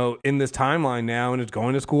this timeline now and is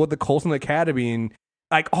going to school at the Coulson Academy and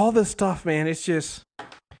like all this stuff, man. It's just,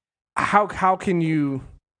 how can you,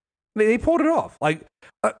 they pulled it off. Like,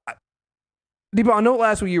 Debo, I know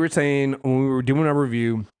last week you were saying when we were doing our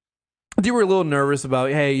review, you were a little nervous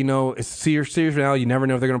about, hey, it's serious now. You never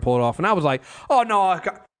know if they're going to pull it off. And I was like, oh, no,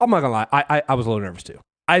 I'm not going to lie. I was a little nervous, too.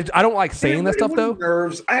 I don't like saying that stuff, though.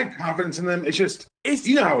 Nerves. I had confidence in them. It's just,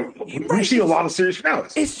 how we've seen a lot of series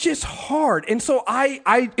finales. It's just hard. And so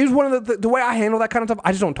it was one of the way I handle that kind of stuff.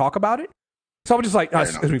 I just don't talk about it. So I was just like,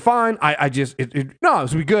 it's going to be fine. It's going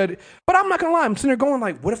to be good. But I'm not going to lie. I'm sitting there going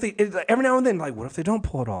like, what if they, every now and then, like, what if they don't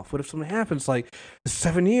pull it off? What if something happens? Like,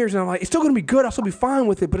 7 years. And I'm like, it's still going to be good. I'll still be fine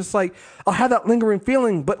with it. But it's like, I'll have that lingering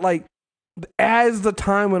feeling. But like, as the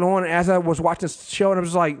time went on, as I was watching this show, and I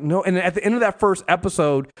was like, no. And at the end of that first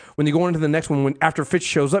episode, when you go into the next one, after Fitch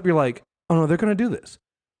shows up, you're like, oh no, they're going to do this.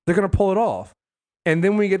 They're going to pull it off. And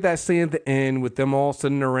then we get that scene at the end with them all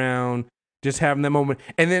sitting around, just having that moment.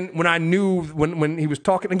 And then when I knew, when he was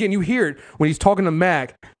talking, again, you hear it when he's talking to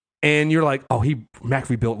Mac, and you're like, oh, Mac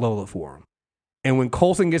rebuilt Lola for him. And when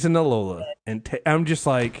Coulson gets into Lola, and I'm just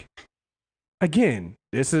like, again,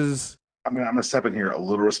 this is... I'm going to step in here. A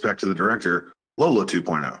little respect to the director, Lola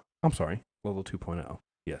 2.0. I'm sorry, Lola 2.0.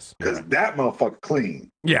 Yes. Because that motherfucker clean.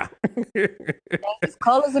 Yeah. His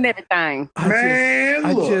colors and everything.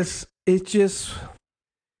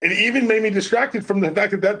 It even made me distracted from the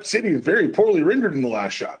fact that city is very poorly rendered in the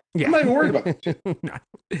last shot. Yeah. I'm not even worried about that.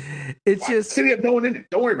 Just city had no one in it.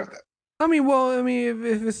 Don't worry about that.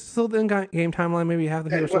 If it's still the game timeline, maybe half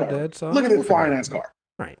the heroes are dead. So look at this flying ass car.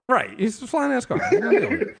 Right. It's a flying ass car.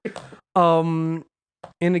 And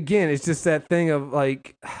again, it's just that thing of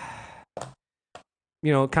like,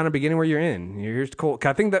 kind of beginning where you're in. Here's Cole.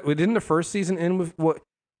 I think that didn't the first season end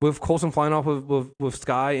with Coulson flying off with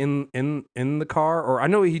Sky in the car, or I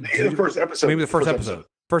know he did the first episode. Maybe the first episode.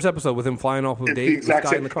 First episode with him flying off with Dave, with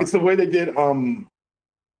Sky in the car. It's the way they did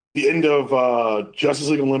the end of Justice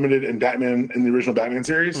League Unlimited and Batman in the original Batman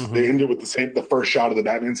series. Mm-hmm. They ended with the first shot of the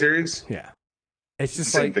Batman series. Yeah, it's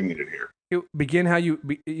just the same thing they did here. Begin how you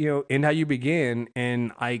end how you begin,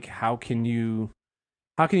 and like how can you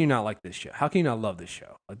not like this show? How can you not love this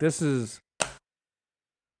show? Like this is,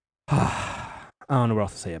 I don't know what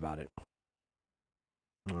else to say about it.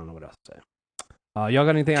 I don't know what else to say. Y'all got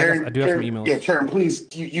anything? Karen, I do have some emails. Yeah, Karen,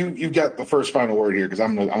 please, you got the first final word here because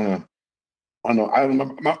I'm not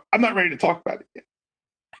ready to talk about it yet.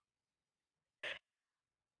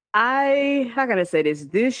 How can I say this?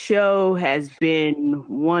 This show has been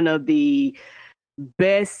one of the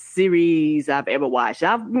best series I've ever watched.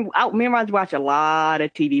 Me and Roger watch a lot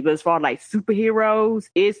of TV, but as far as like superheroes,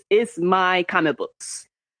 it's my comic books.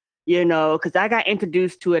 Because I got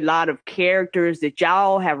introduced to a lot of characters that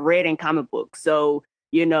y'all have read in comic books. So,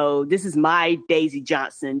 this is my Daisy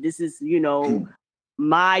Johnson. This is,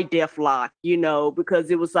 my Deathlock, because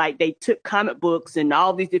it was like they took comic books and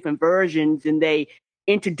all these different versions and they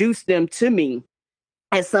introduced them to me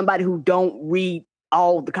as somebody who don't read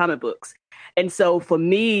all the comic books. And so for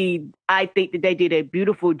me, I think that they did a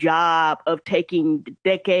beautiful job of taking the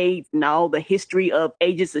decades and all the history of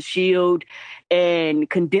Agents of S.H.I.E.L.D. and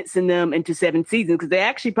condensing them into 7 seasons, because they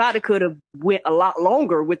actually probably could have went a lot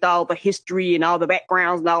longer with all the history and all the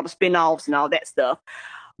backgrounds and all the spinoffs and all that stuff.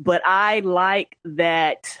 But I like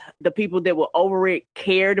that the people that were over it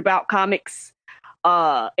cared about comics.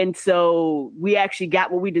 And so we actually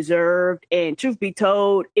got what we deserved. And truth be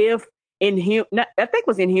told, if I think it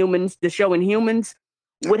was Inhumans, the show Inhumans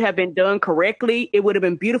would have been done correctly, it would have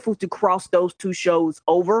been beautiful to cross those two shows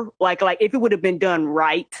over. Like if it would have been done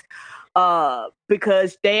right,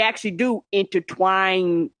 because they actually do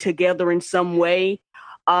intertwine together in some way.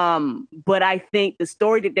 But I think the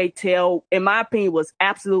story that they tell, in my opinion, was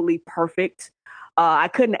absolutely perfect. I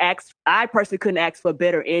personally couldn't ask for a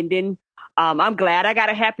better ending. I'm glad I got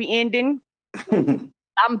a happy ending.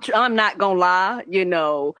 I'm not gonna lie,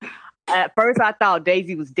 At first, I thought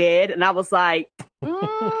Daisy was dead, and I was like, "Is she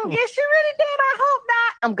really dead? I hope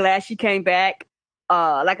not." I'm glad she came back.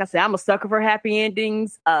 Like I said, I'm a sucker for happy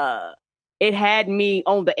endings. It had me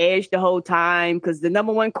on the edge the whole time because the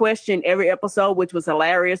number one question every episode, which was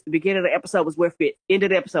hilarious, the beginning of the episode was with it, end of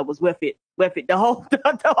the episode was with it, the whole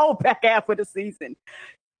back half of the season.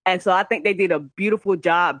 And so I think they did a beautiful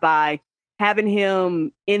job by having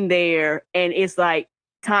him in there, and it's like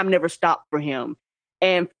time never stopped for him.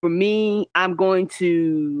 And for me, I'm going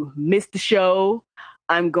to miss the show.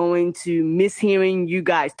 I'm going to miss hearing you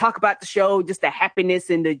guys talk about the show, just the happiness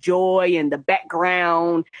and the joy and the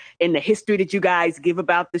background and the history that you guys give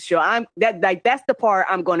about the show. That's the part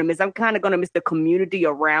I'm going to miss. I'm kind of going to miss the community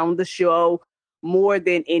around the show more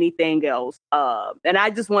than anything else. And I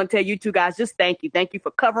just want to tell you two guys, just thank you. Thank you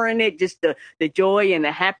for covering it. Just the joy and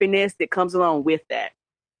the happiness that comes along with that.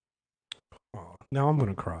 Oh, now I'm going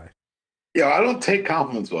to cry. Yeah, I don't take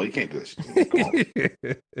compliments well. You can't do this.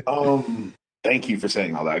 Thank you for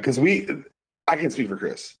saying all that, because I can speak for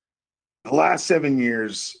Chris. The last 7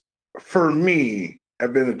 years, for me,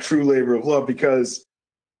 have been a true labor of love because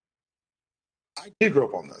I did grow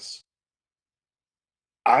up on this.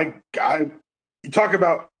 You talk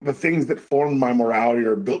about the things that formed my morality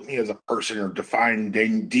or built me as a person or defined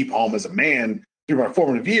deep home as a man through my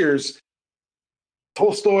formative years.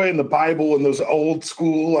 Tolstoy and the Bible and those old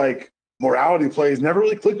school morality plays never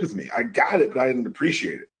really clicked with me. I got it, but I didn't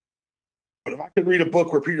appreciate it. But if I could read a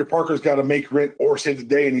book where Peter Parker's got to make rent or save the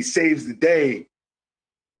day and he saves the day,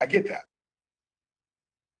 I get that.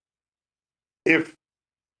 If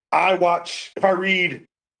I read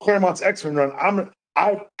Claremont's X-Men run, I'm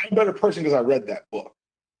a better person because I read that book.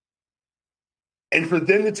 And for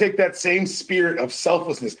them to take that same spirit of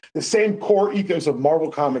selflessness, the same core ethos of Marvel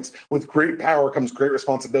Comics, with great power comes great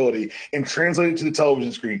responsibility, and translate it to the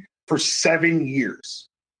television screen for 7 years.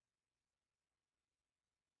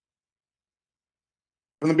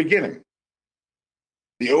 From the beginning,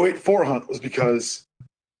 the 084 hunt was because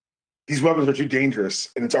these weapons are too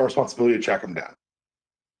dangerous and it's our responsibility to track them down.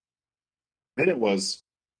 Then it's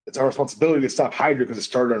our responsibility to stop Hydra because it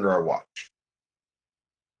started under our watch.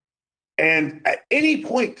 And at any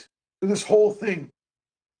point in this whole thing,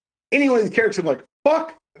 any one of these characters are like,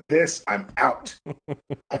 fuck this, I'm out.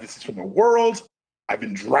 I've been sent from the world. I've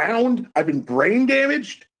been drowned. I've been brain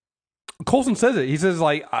damaged. Coulson says it. He says,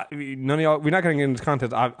 none of y'all, we're not going to get into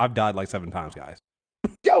content. I've died 7 times, guys.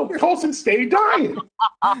 Yo, you're Coulson stayed dying.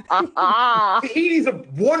 Tahiti's a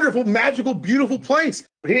wonderful, magical, beautiful place,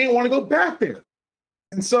 but he didn't want to go back there.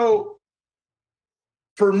 And so,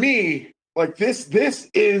 for me, like this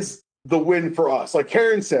is the win for us. Like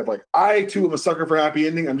Karen said, like I too am a sucker for happy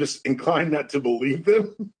ending. I'm just inclined not to believe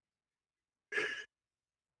them.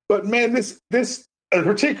 But man, this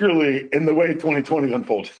particularly in the way 2020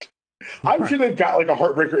 unfolded, I'm sure they've got like a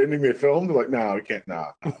heartbreaker ending they filmed. They're like, no, we can't.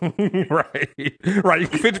 Nah. right.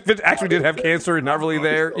 Fitz actually did have cancer and not really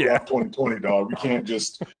there. Yeah, 2020, dog. We can't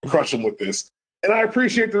just crush him with this. And I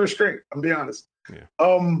appreciate the restraint. I'm being honest. Yeah.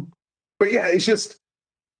 But yeah, it's just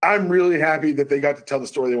I'm really happy that they got to tell the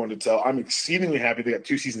story they wanted to tell. I'm exceedingly happy they got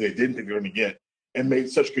 2 seasons they didn't think they were going to get and made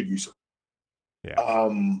such good use of it.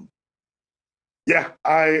 Yeah.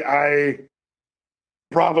 I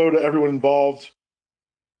bravo to everyone involved.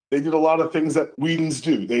 They did a lot of things that Whedon's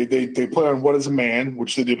do. They play on what is a man,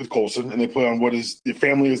 which they did with Coulson, and they play on what is your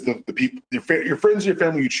family is the people, your friends, your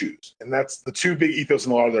family you choose, and that's the 2 big ethos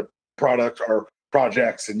in a lot of their product or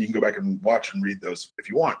projects. And you can go back and watch and read those if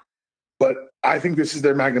you want. But I think this is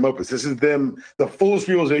their magnum opus. This is them the fullest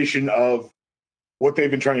realization of what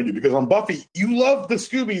they've been trying to do. Because on Buffy, you love the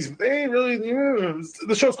Scoobies. They ain't really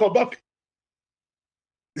the show's called Buffy.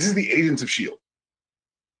 This is the Agents of S.H.I.E.L.D.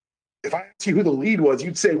 If I asked you who the lead was,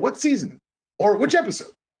 you'd say, what season? Or which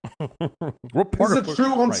episode? What part this is a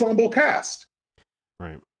true ensemble cast.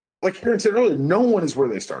 Right. Like Karen said earlier, no one is where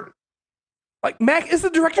they started. Like, Mac is the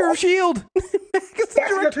director of S.H.I.E.L.D. Mac is the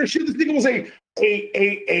director of S.H.I.E.L.D. This nigga was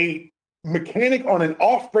a mechanic on an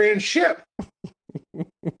off-brand ship.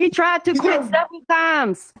 He tried to quit several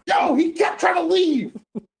times. Yo, he kept trying to leave.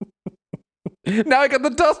 Now I got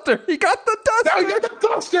the duster. He got the duster. Now he got the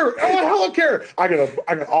duster. Oh, hell, I care. I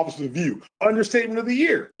got Office of the View. Understatement of the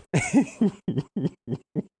year.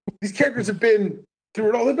 These characters have been through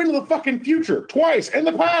it all. They've been to the fucking future twice, and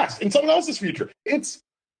the past, and someone else's future. It's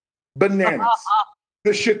bananas.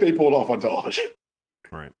 The shit they pulled off on television.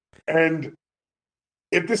 Right. And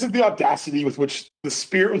if this is the audacity with which the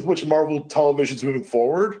spirit with which Marvel television is moving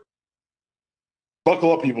forward,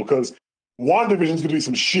 buckle up, people, because WandaVision is going to be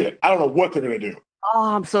some shit. I don't know what they're going to do.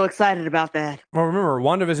 Oh, I'm so excited about that. Well, remember,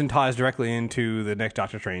 WandaVision ties directly into the next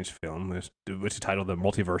Doctor Strange film, which is titled The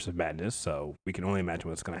Multiverse of Madness, so we can only imagine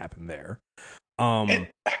what's going to happen there. I'm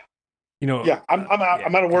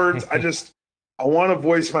out of words. I want to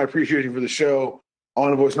voice my appreciation for the show. I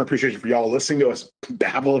want to voice my appreciation for y'all listening to us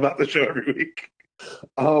babble about the show every week.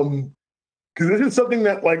 Because this is something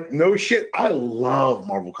that, like, no shit, I love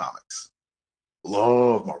Marvel Comics.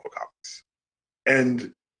 Love Marvel Comics.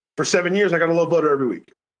 And for 7 years, I got a love letter every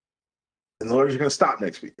week. And the letters are going to stop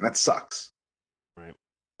next week, and that sucks. Right.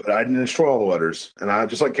 But I didn't destroy all the letters. And I,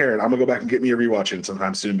 just like Karen, I'm going to go back and get me a rewatch in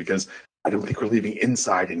sometime soon because I don't think we're leaving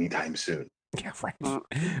Inside anytime soon. Yeah, right.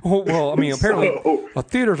 Well, I mean, apparently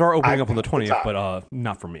theaters are opening up on the 20th, but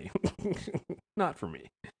not for me. Not for me.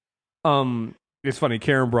 It's funny.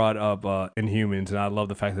 Karen brought up Inhumans, and I love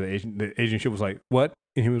the fact that the Agent ship was like, "What?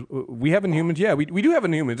 Inhumans? We have Inhumans? Yeah, we do have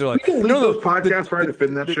Inhumans." They're like, "No, those podcasts trying to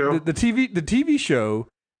defend that show." The TV show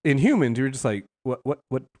Inhumans. You're just like, what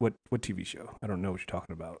TV show? I don't know what you're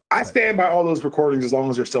talking about. I stand by all those recordings as long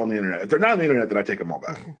as they're still on the internet. If they're not on the internet, then I take them all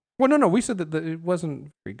back. Well, no, we said that it wasn't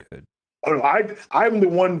very good. Oh no, I'm the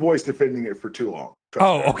one voice defending it for too long.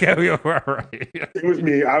 Oh, okay, right. It was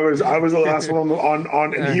me. I was the last one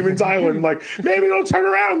on Inhumans Island. Like, maybe it'll turn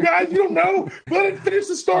around, guys. You don't know. Let it finish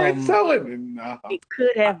the story it's telling. And, it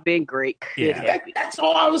could have been great. That's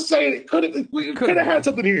all I was saying. We could have had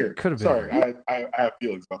something here. Could have been. Sorry, I have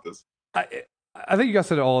feelings about this. I think you guys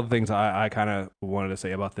said all the things I kind of wanted to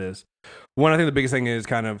say about this. One, I think the biggest thing is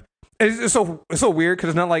kind of it's so weird because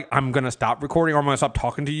it's not like I'm gonna stop recording or I'm gonna stop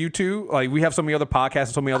talking to you two. Like, we have so many other podcasts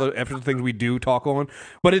and so many other things we do talk on,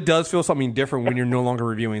 but it does feel something different when you're no longer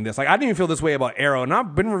reviewing this. Like, I didn't even feel this way about Arrow, and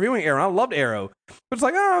I've been reviewing Arrow. I loved Arrow, but it's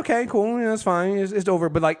like, oh, okay, cool, yeah, that's fine, it's over.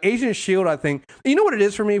 But like Agent of S.H.I.E.L.D., I think, you know what it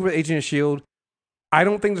is for me with Agent of S.H.I.E.L.D., I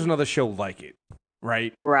don't think there's another show like it,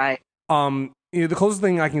 right? Right. The closest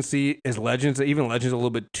thing I can see is Legends. Even Legends a little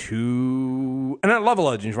bit too, and I love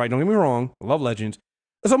Legends, right? Don't get me wrong, I love Legends.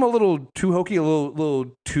 Some a little too hokey, a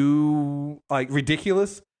little too like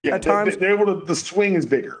ridiculous at times. They're able to. The swing is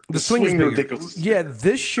bigger. The swing is bigger. Ridiculous. Yeah,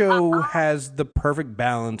 this show has the perfect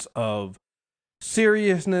balance of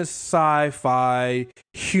seriousness, sci-fi,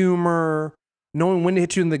 humor, knowing when to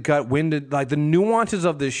hit you in the gut, when to, like, the nuances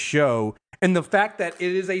of this show. And the fact that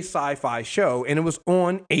it is a sci-fi show and it was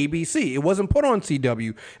on ABC. It wasn't put on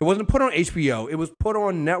CW. It wasn't put on HBO. It was put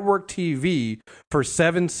on network TV for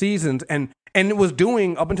 7 seasons. And it was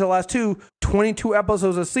doing, up until the last 22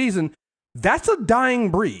 episodes a season. That's a dying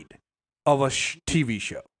breed of a TV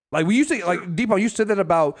show. Like we used to, like Deepak, you said that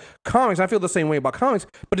about comics. I feel the same way about comics,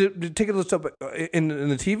 but to take a look up in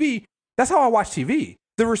the TV, that's how I watch TV.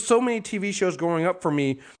 There were so many TV shows growing up for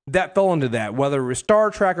me that fell into that, whether it was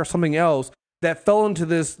Star Trek or something else that fell into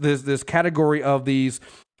this category of these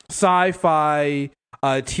sci-fi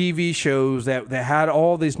TV shows that had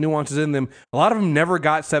all these nuances in them. A lot of them never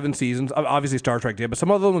got 7 seasons. Obviously, Star Trek did, but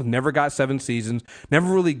some of them never got 7 seasons.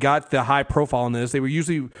 Never really got the high profile in this. They were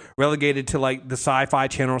usually relegated to like the Sci-Fi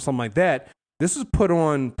Channel or something like that. This was put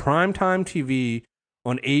on primetime TV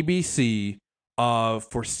on ABC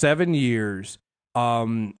for 7 years,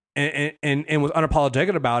 and was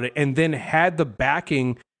unapologetic about it, and then had the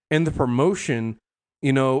backing and the promotion,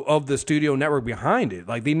 of the studio network behind it.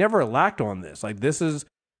 Like they never lacked on this. Like this is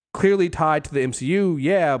clearly tied to the MCU,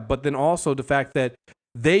 yeah, but then also the fact that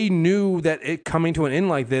they knew that it coming to an end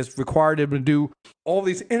like this required them to do all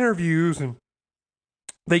these interviews, and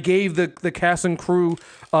they gave the cast and crew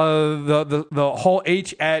the Hall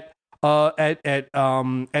H at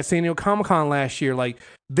San Diego Comic-Con last year. Like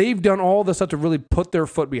they've done all this stuff to really put their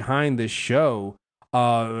foot behind this show.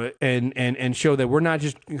 And show that we're not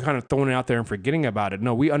just kind of throwing it out there and forgetting about it.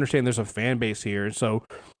 No, we understand there's a fan base here. So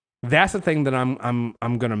that's the thing that I'm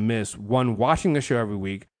gonna miss. One, watching the show every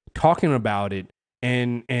week, talking about it,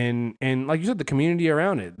 and like you said, the community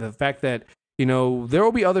around it. The fact that there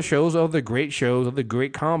will be other shows, other great shows, other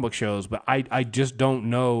great comic book shows, but I just don't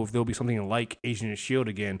know if there'll be something like Agents of S.H.I.E.L.D.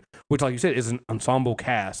 again, which, like you said, is an ensemble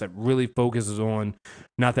cast that really focuses on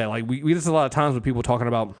not that like we this a lot of times with people talking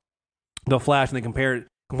about The Flash, and they complain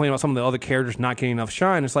about some of the other characters not getting enough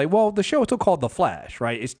shine. It's like, well, the show is still called The Flash,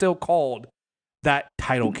 right? It's still called that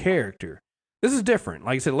title character. This is different.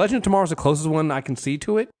 Like I said, Legend of Tomorrow is the closest one I can see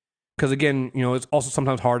to it. Because again, it's also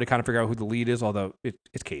sometimes hard to kind of figure out who the lead is, although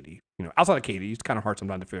it's Katie. Outside of Katie, it's kind of hard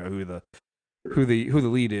sometimes to figure out who the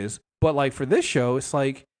lead is. But like for this show, it's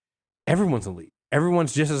like everyone's a lead.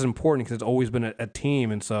 Everyone's just as important because it's always been a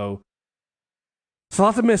team, and so I'll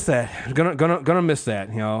have to miss that. Gonna miss that.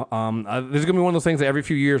 There's gonna be one of those things that every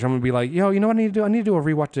few years I'm gonna be like, you know what I need to do? I need to do a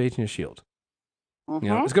rewatch of Agents of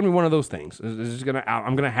S.H.I.E.L.D. It's gonna be one of those things.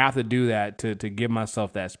 I'm gonna have to do that to give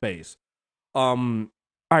myself that space.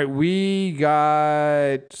 All right, we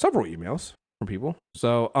got several emails from people.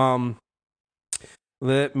 So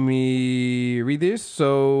let me read this.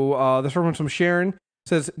 So this one from Sharon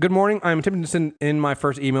says, "Good morning. I'm attempting to send in my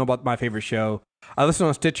first email about my favorite show. I listen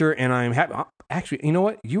on Stitcher, and I'm happy. Actually, you know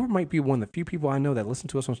what? You might be one of the few people I know that listen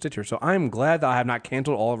to us on Stitcher. So I'm glad that I have not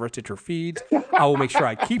canceled all of our Stitcher feeds. I will make sure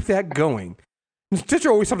I keep that going. Stitcher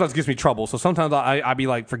always sometimes gives me trouble, so sometimes I be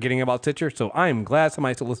like forgetting about Stitcher. So I am glad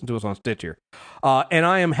somebody still listens to us on Stitcher, and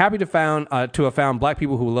I am happy to have found Black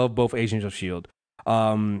people who love both Agents of S.H.I.E.L.D.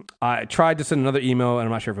 I tried to send another email, and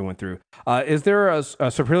I'm not sure if it went through. Is there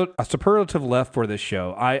a superlative left for this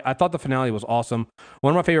show? I thought the finale was awesome.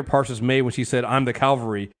 One of my favorite parts was May when she said, "I'm the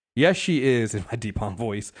cavalry." Yes, she is, in my Deepon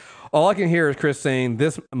voice. All I can hear is Chris saying,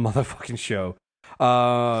 "This motherfucking show."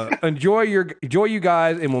 Enjoy you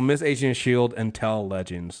guys, and we'll miss Agent of S.H.I.E.L.D. and tell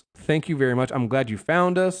legends. Thank you very much. I'm glad you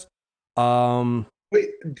found us. Wait,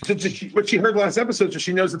 what she heard last episode, so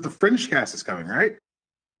she knows that the Fringe cast is coming, right?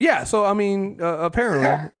 Yeah. So I mean,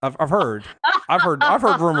 apparently, I've heard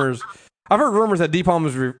rumors. I've heard rumors that Deepon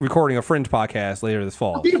is recording a Fringe podcast later this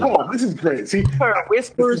fall. Deepon, this is great. See,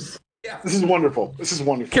 whispers. This is wonderful.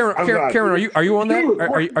 Karen, are you on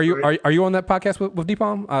that? Are you on that podcast with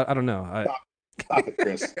Deepon? I don't know. Stop it,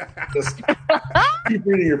 Chris. Just keep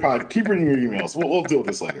reading your emails. We'll deal with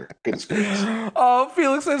this later. Goodness gracious.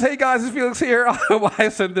 Felix says, "Hey guys, it's Felix here. I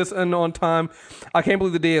sent this in on time. I can't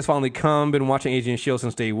believe the day has finally come. Been watching Agent of S.H.I.E.L.D.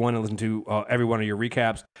 since day one and listened to every one of your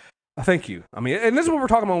recaps. Thank you. I mean, and this is what we're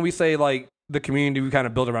talking about when we say like the community we kind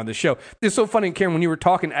of build around this show. It's so funny, Karen, when you were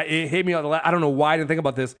talking, it hit me. I don't know why I didn't think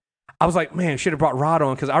about this. I was like, man, should have brought Rod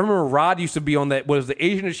on, because I remember Rod used to be on that. Was the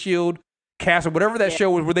Agent of S.H.I.E.L.D. cast or whatever that show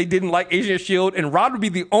was where they didn't like Agent of S.H.I.E.L.D. and Rod would be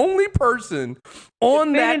the only person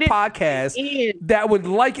on that podcast that would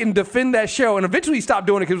like and defend that show. And eventually he stopped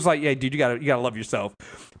doing it because it was like, yeah, dude, you gotta love yourself.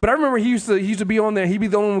 But I remember he used to be on there. He'd be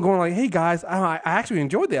the only one going like, hey guys, I actually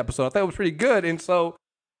enjoyed the episode. I thought it was pretty good. And so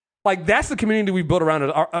like that's the community we built around it.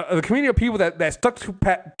 The community of people that stuck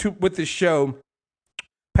to with this show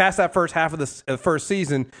past that first half of the first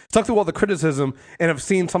season, stuck through all the criticism, and have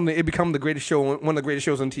seen something, it become the greatest show, one of the greatest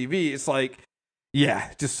shows on TV. It's like, yeah,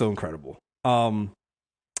 just so incredible. Can't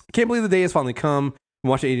believe the day has finally come. I'm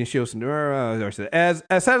watching Agent S.H.I.E.L.D. As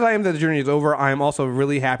sad as I am that the journey is over, I am also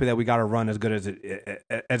really happy that we got a run as good as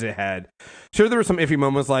it had. Sure, there were some iffy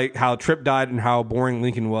moments like how Trip died and how boring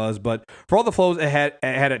Lincoln was, but for all the flows it had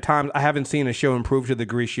at times, I haven't seen a show improve to the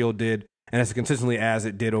degree S.H.I.E.L.D. did as consistently as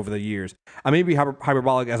it did over the years. I may be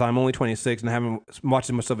hyperbolic as I'm only 26 and I haven't watched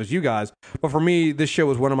as much stuff as you guys, but for me, this show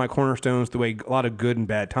was one of my cornerstones the way a lot of good and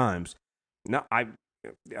bad times. Now, I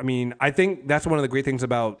mean, I think that's one of the great things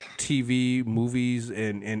about TV, movies,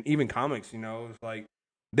 and even comics, it's like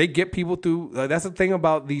they get people through. That's the thing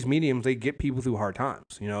about these mediums. They get people through hard times.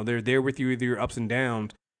 They're there with you through your ups and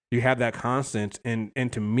downs. You have that constant. And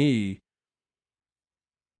to me,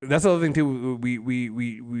 that's the other thing too.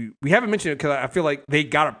 We haven't mentioned it because I feel like they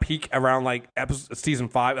got a peak around like season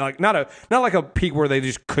 5. Like not like a peak where they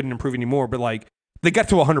just couldn't improve anymore, but like they got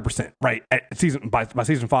to 100%, right? By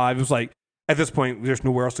season 5, it was like, at this point, there's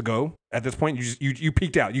nowhere else to go. At this point, you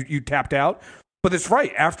peaked out. You tapped out. But it's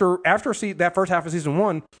right. After that first half of season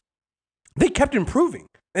 1, they kept improving.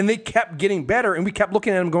 And they kept getting better. And we kept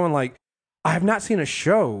looking at them going like, I have not seen a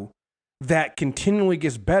show that continually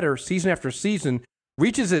gets better season after season,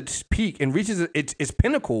 reaches its peak and reaches its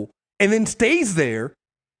pinnacle, and then stays there,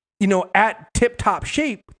 at tip-top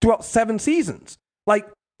shape throughout 7 seasons. Like,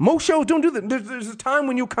 most shows don't do that. There's a time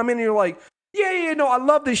when you come in and you're like, no, I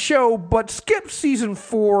love this show, but skip season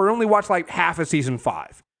 4 and only watch like half of season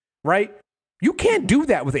 5, right? You can't do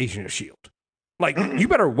that with Agent of S.H.I.E.L.D. Like, you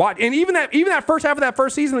better watch. And even that first half of that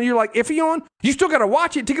first season that you're like iffy on, you still got to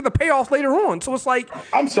watch it to get the payoffs later on. So it's like,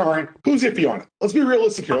 I'm sorry, who's iffy on it? Let's be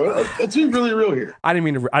realistic here. Let's be really real here. I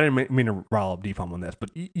didn't mean to rile up Deep on this, but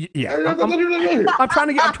yeah, I'm trying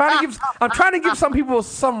to give some people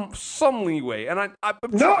some leeway, and I'm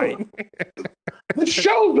trying. The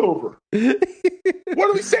show's over. What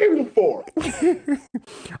are we saving it for?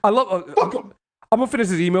 I love. I'm gonna finish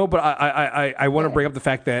this email, but I want to bring up the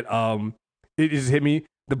fact that it just hit me.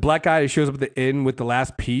 The black guy that shows up at the end with the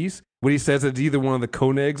last piece, when he says it's either one of the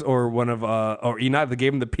Koenigs or one of or Enoch that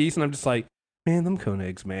gave him the piece, and I'm just like, man, them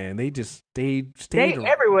Koenigs, man, they just stayed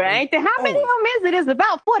everywhere, ain't there? How many of them is it? Is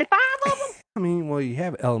about 45 of them? I mean, well, you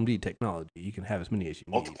have LMD technology, you can have as many as you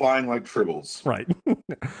need. Multiplying like tribbles, right?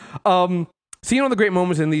 Seeing all the great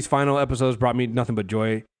moments in these final episodes brought me nothing but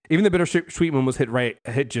joy. Even the bittersweet one was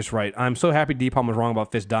hit just right. I'm so happy Deepalm was wrong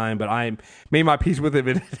about Fisk dying, but I made my peace with it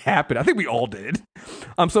if it happened. I think we all did.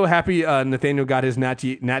 I'm so happy Nathaniel got his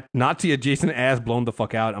Nazi adjacent ass blown the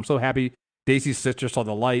fuck out. I'm so happy Daisy's sister saw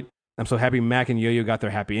the light. I'm so happy Mac and Yo-Yo got their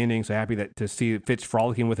happy ending. So happy to see Fitz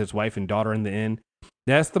frolicking with his wife and daughter in the end.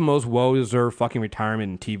 That's the most well-deserved fucking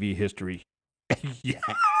retirement in TV history. Yeah.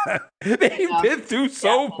 They've been through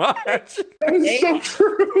so much. That is so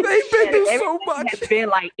true. They've been through so much. It's been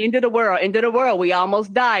like end of the world. We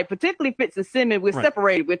almost died. Particularly Fitz and Simmons. We're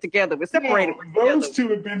separated. We're together. We're separated. Those two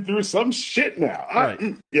have been through some shit now.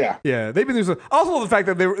 Right. Yeah. They've been through some. Also, the fact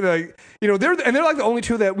that they're like, they're like the only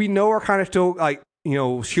two that we know are kind of still like,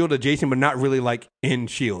 S.H.I.E.L.D. adjacent, but not really like in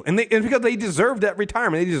S.H.I.E.L.D. And because they deserve that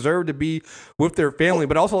retirement, they deserve to be with their family.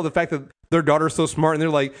 But also the fact that their daughter's so smart, and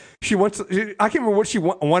they're like, I can't remember what she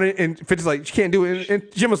wanted, and Fitz is like, she can't do it. And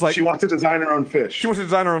Jim was like, she wants to design her own fish. She wants to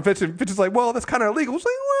design her own fish, and Fitz is like, well, that's kind of illegal. It's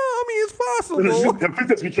like, well, I mean, it's possible. Fitz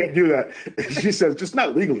says we can't do that. She says, just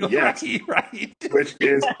not legally, yes. Right. Which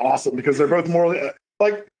is awesome because they're both morally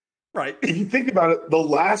like. Right. If you think about it, the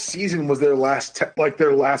last season was their last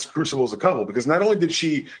crucible as a couple, because not only did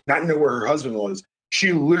she not know where her husband was,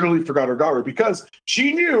 she literally forgot her daughter because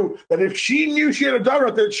she knew that if she knew she had a daughter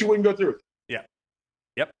out there, she wouldn't go through it. Yeah.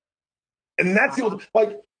 Yep. And that's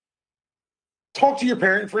talk to your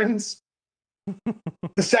parent friends.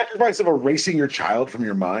 The sacrifice of erasing your child from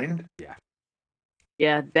your mind. Yeah.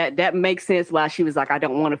 Yeah, that makes sense why she was like, I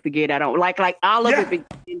don't want to forget. I don't like all of it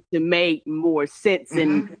begins to make more sense.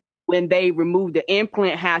 And when they removed the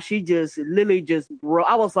implant, how she just literally just broke.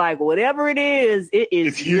 I was like, whatever it is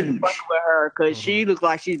it's huge with her because she looks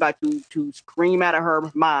like she's about to scream out of her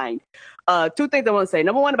mind. 2 things I want to say.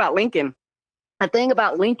 Number 1 about Lincoln. A thing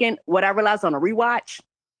about Lincoln, what I realized on a rewatch,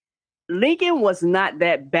 Lincoln was not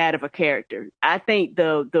that bad of a character. I think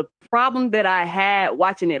the problem that I had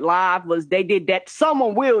watching it live was they did that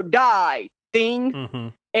someone will die thing,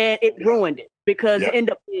 and it ruined it because it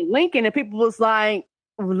ended up being Lincoln, and people was like,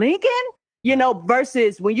 Lincoln?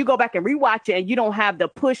 Versus when you go back and rewatch it and you don't have the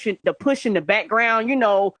push in the background,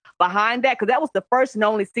 behind that, because that was the first and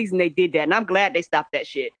only season they did that, and I'm glad they stopped that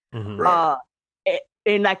shit. Right.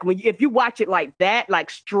 And like if you watch it like that, like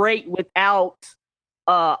straight without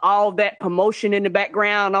all that promotion in the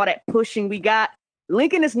background, all that pushing we got,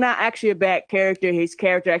 Lincoln is not actually a bad character. His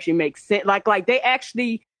character actually makes sense. Like they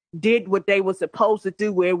actually did what they were supposed to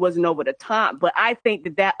do where it wasn't over the top. But I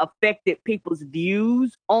think that affected people's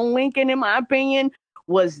views on Lincoln, in my opinion,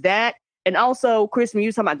 was that. And also, Chris, when you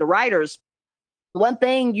were talking about the writers, one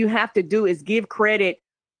thing you have to do is give credit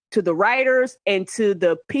to the writers and to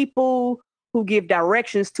the people who give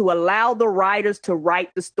directions to allow the writers to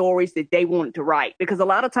write the stories that they want to write. Because a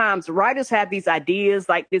lot of times writers have these ideas,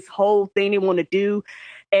 like this whole thing they want to do.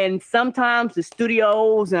 And sometimes the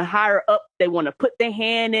studios and higher up, they want to put their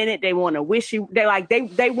hand in it. They want to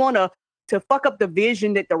they want to fuck up the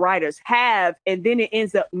vision that the writers have. And then it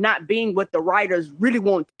ends up not being what the writers really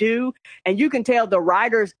want to do. And you can tell the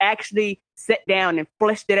writers actually sat down and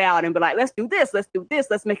fleshed it out and be like, let's do this,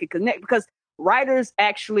 let's make it connect. Because writers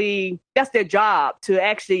actually, that's their job, to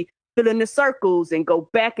actually fill in the circles and go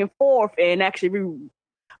back and forth. And actually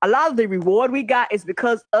a lot of the reward we got is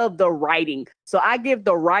because of the writing. So I give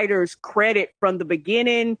the writers credit from the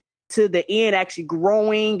beginning to the end, actually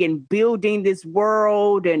growing and building this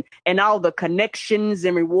world and all the connections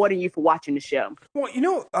and rewarding you for watching the show. Well,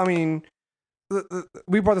 I mean,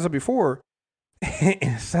 we brought this up before.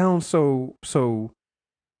 It sounds so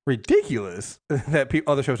ridiculous that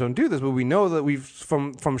other shows don't do this, but we know that we've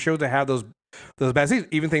from shows that have those bad seasons,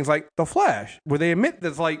 even things like The Flash, where they admit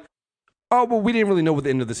that's like, oh, well, we didn't really know what the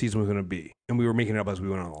end of the season was going to be, and we were making it up as we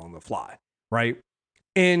went along the fly, right?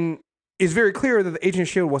 And it's very clear that the Agent of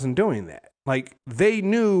S.H.I.E.L.D. wasn't doing that. Like, they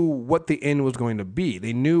knew what the end was going to be.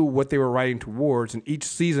 They knew what they were writing towards, and each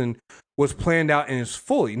season was planned out and is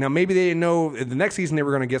fully. Now, maybe they didn't know the next season they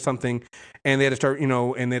were going to get something, and they had to start,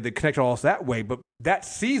 and they had to connect it all that way. But that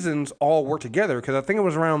seasons all worked together, because I think it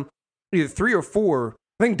was around either 3 or 4,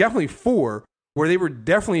 I think definitely 4, where they were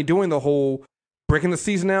definitely doing the whole breaking the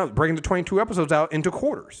season out, breaking the 22 episodes out into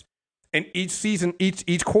quarters. And each season,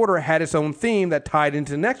 each quarter had its own theme that tied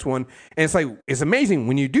into the next one. And it's like, it's amazing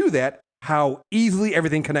when you do that, how easily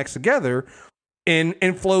everything connects together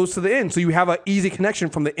and flows to the end. So you have an easy connection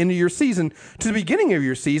from the end of your season to the beginning of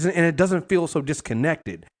your season, and it doesn't feel so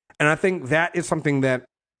disconnected. And I think that is something that,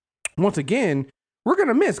 once again, we're going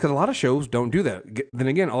to miss, because a lot of shows don't do that. Then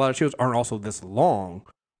again, a lot of shows aren't also this long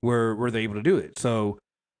where they're able to do it. So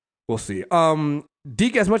we'll see.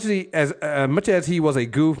 Deke, as much as he was a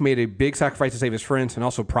goof, made a big sacrifice to save his friends, and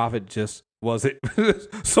also Prophet just was it.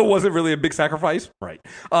 So was it really a big sacrifice? Right.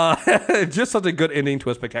 Just such a good ending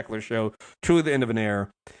to a spectacular show. Truly the end of an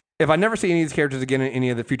era. If I never see any of these characters again in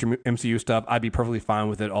any of the future MCU stuff, I'd be perfectly fine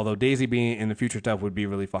with it. Although Daisy being in the future stuff would be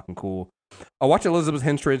really fucking cool. I watched Elizabeth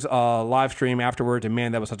Henstridge's live stream afterwards, and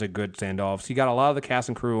man, that was such a good standoff. She got a lot of the cast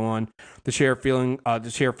and crew on to share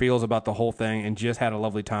feels about the whole thing, and just had a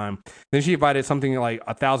lovely time. Then she invited something like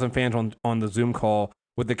 1,000 fans on the Zoom call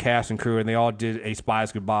with the cast and crew, and they all did a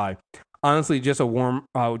Spies goodbye. Honestly, just warms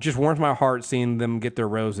my heart seeing them get their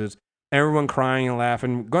roses. Everyone crying and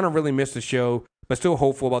laughing. Gonna really miss the show, but still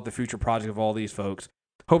hopeful about the future project of all these folks.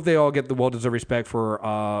 Hope they all get the well-deserved respect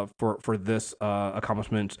for this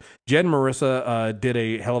accomplishments. Jed and Marissa did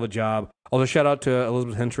a hell of a job. Also, shout out to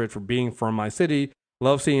Elizabeth Henstridge for being from my city.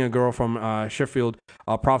 Love seeing a girl from Sheffield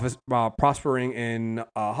prospering in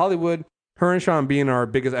Hollywood. Her and Sean being our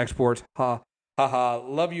biggest exports. Ha ha ha.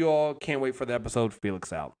 Love you all. Can't wait for the episode.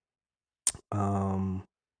 Felix out. All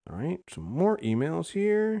right, some more emails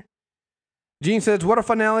here. Gene says, what a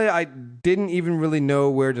finale. I didn't even really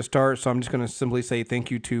know where to start, so I'm just going to simply say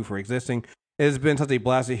thank you, too, for existing. It has been such a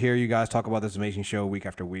blast to hear you guys talk about this amazing show week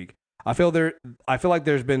after week. I feel like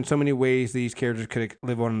there's been so many ways these characters could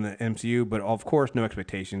live on in the MCU, but of course, no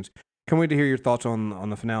expectations. Can't wait to hear your thoughts on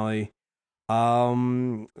the finale.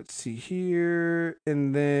 Let's see here.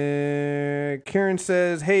 And then Karen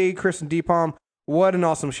says, hey, Chris and Deepalm, what an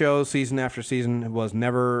awesome show. Season after season. It was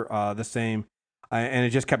never the same, and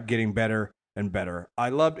it just kept getting better and better. I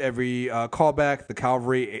loved every callback, the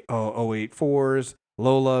Calvary 084s,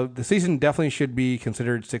 Lola. The season definitely should be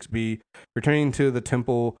considered 6B. Returning to the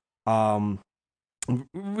temple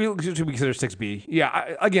really should be considered 6B.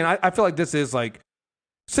 Yeah, I feel like this is like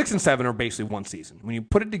 6 and 7 are basically one season. When you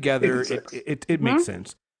put it together, it makes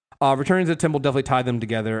sense. Returning to the temple definitely tied them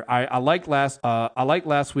together. I liked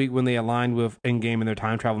last week when they aligned with Endgame and their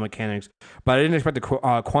time travel mechanics, but I didn't expect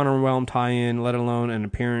the Quantum Realm tie-in, let alone an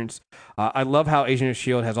appearance. I love how Agent of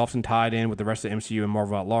S.H.I.E.L.D. has often tied in with the rest of the MCU and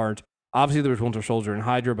Marvel at large. Obviously, there was Winter Soldier and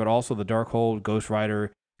Hydra, but also the Darkhold, Ghost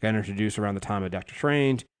Rider got introduced around the time of Doctor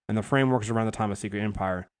Strange, and the frameworks around the time of Secret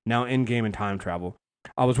Empire. Now Endgame and time travel.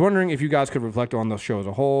 I was wondering if you guys could reflect on the show as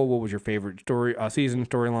a whole. What was your favorite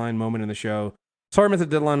storyline, moment in the show? Sorry I missed the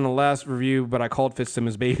deadline in the last review, but I called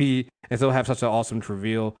Fitzsimmons baby and still have such an awesome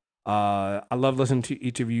reveal. I love listening to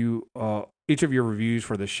each of your reviews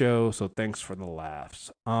for the show, so thanks for the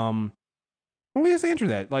laughs. Let me just answer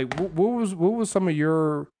that. Like, what was some of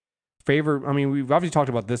your favorite? I mean, we've obviously talked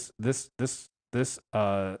about this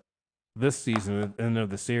season and of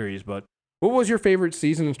the series, but what was your favorite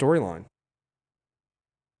season and storyline?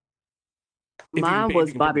 Mine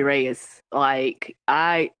was Bobby Reyes. Like,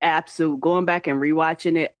 going back and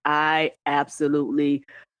rewatching it, I absolutely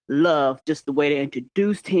love just the way they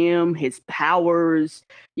introduced him, his powers.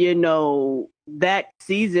 That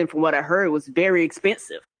season, from what I heard, was very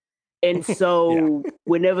expensive. And so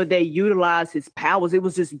whenever they utilized his powers, it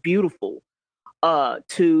was just beautiful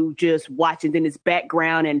to just watch. And then his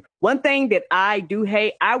background. And one thing that I do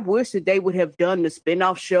hate, I wish that they would have done the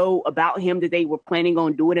spinoff show about him that they were planning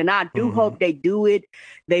on doing. And I do hope they do it.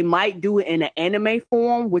 They might do it in an anime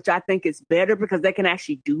form, which I think is better because they can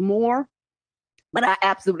actually do more. But I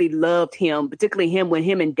absolutely loved him, particularly him when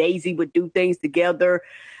him and Daisy would do things together.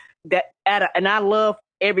 And I love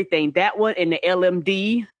everything. That one and the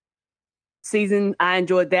LMD season, I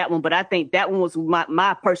enjoyed that one, but I think that one was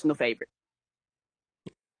my personal favorite.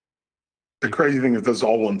 The crazy thing is, this is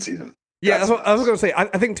all one season. Yeah, that's what I was going to say. I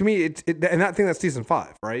think to me, and I think that's season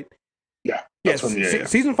 5, right? Yeah. Yes.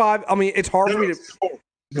 Season 5. I mean, it's hard for me to.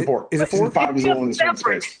 Season 4. Is it 4? Season 5 is the one that's in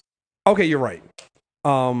space. Okay, you're right.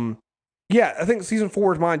 Yeah, I think season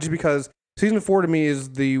 4 is mine just because season 4 to me is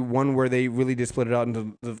the one where they really just split it out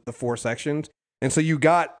into the 4 sections. And so you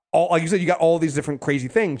got all, like you said, you got all these different crazy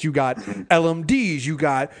things. You got LMDs, you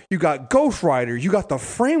got Ghost Rider, you got the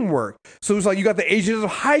framework. So it's like you got the Agents of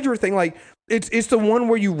Hydra thing. Like it's the one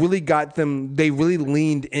where you really got them. They really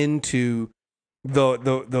leaned into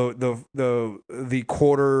the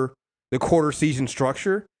quarter season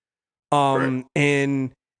structure, Right.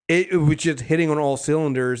 and it was just hitting on all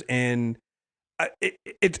cylinders. And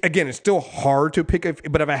it's still hard to pick.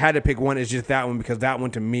 But if I had to pick one, it's just that one because that one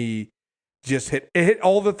to me just hit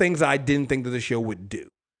all the things that I didn't think that the show would do.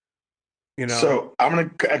 So I'm gonna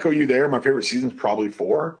echo you there. My favorite season's probably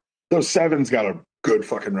 4. Those 7's got a good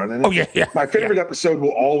fucking run in it. Oh yeah. My favorite episode will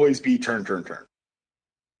always be Turn.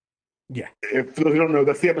 Yeah. If you don't know,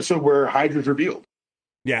 that's the episode where Hydra's revealed.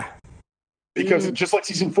 Yeah. Because just like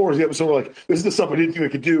season 4 is the episode where, like, this is the stuff I didn't think I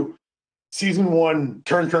could do. Season 1,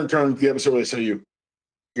 Turn, the episode where they tell you,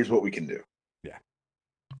 here's what we can do. Yeah.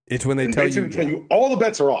 It's when they tell you all the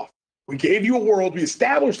bets are off. We gave you a world. We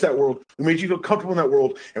established that world. We made you feel comfortable in that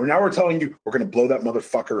world. And now we're telling you, we're going to blow that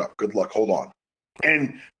motherfucker up. Good luck. Hold on.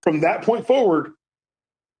 And from that point forward,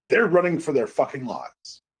 they're running for their fucking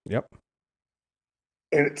lives. Yep.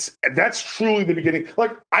 And that's truly the beginning.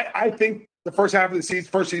 Like, I think the first half of the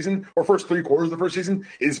first season, or first 3 quarters of the first season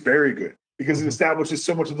is very good because it establishes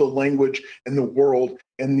so much of the language and the world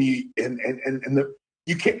and the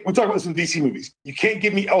you can't. We talk about this in DC movies. You can't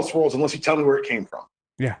give me Elseworlds unless you tell me where it came from.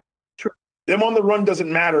 Yeah. True. Them on the run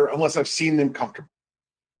doesn't matter unless I've seen them comfortable.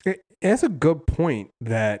 That's a good point.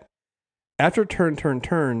 That after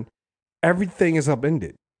Turn, everything is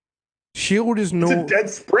upended. Shield is no. It's a dead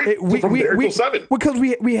sprint from there till 7. Because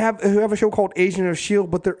we have a show called Agent of Shield,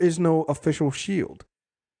 but there is no official Shield.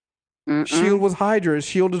 Shield was Hydra.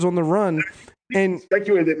 Shield is on the run. And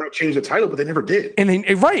speculated they might change the title, but they never did. And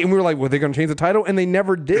we were like, "Were they going to change the title?" And they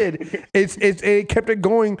never did. It kept it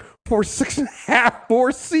going for 6.5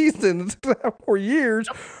 more seasons, 6.5 more years,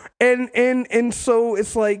 and so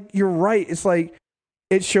it's like you're right. It's like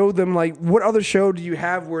it showed them like what other show do you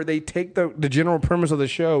have where they take the general premise of the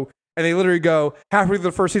show and they literally go halfway through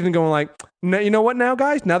the first season going like, no, you know what now,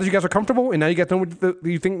 guys? Now that you guys are comfortable and now you guys know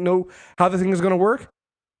how the thing is going to work,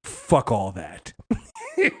 fuck all that.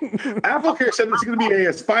 Apple Care said it's going to be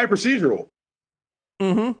a spy procedural.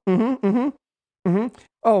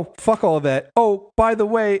 Oh, fuck all that. Oh, by the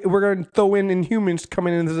way, we're going to throw in Inhumans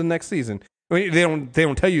coming into the next season. I mean, they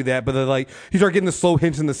don't tell you that, but they're like, you start getting the slow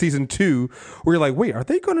hints in the season 2 where you're like, wait, are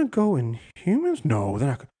they going to go Inhumans? No, they're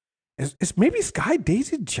not. Is maybe Sky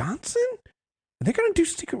Daisy Johnson? Are they going to do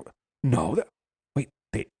Secret? No. Wait,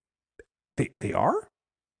 they are?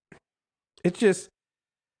 It's just,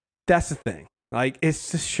 that's the thing. Like,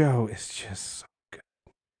 it's this show is just so good.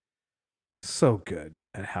 So good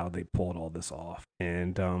at how they pulled all this off.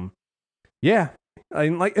 And, yeah.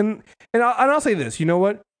 And I'll say this, you know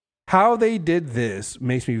what? How they did this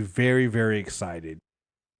makes me very, very excited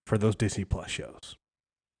for those Disney Plus shows.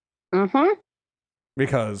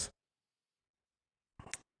 Because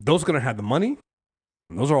those are going to have the money,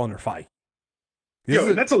 and those are all in their fight.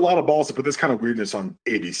 That's a lot of balls to put this kind of weirdness on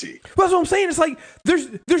ABC. Well, that's what I'm saying. It's like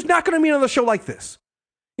there's not going to be another show like this.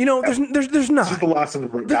 You know, there's not. This is the last of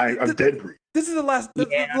the guy of Dead Breed. This is the last. This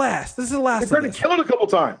is the last. They tried to kill it a couple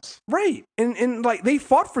times, right? And like they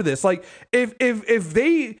fought for this. Like if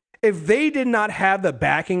they did not have the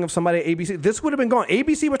backing of somebody at ABC, this would have been gone.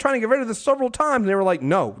 ABC was trying to get rid of this several times, and they were like,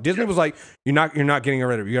 "No." Disney was like, "You're not getting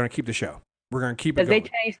rid of it. You're going to keep the show." We're gonna keep it Because they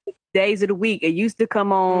going. changed the days of the week. It used to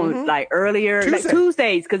come on like earlier, like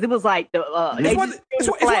Tuesdays, because it was like the.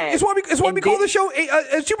 It's why we call the show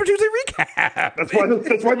a Super Tuesday recap. That's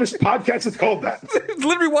why this podcast is called that. It's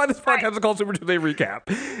literally why this podcast is called Super Tuesday recap,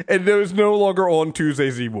 and it was no longer on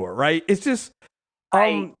Tuesdays anymore. Right? It's just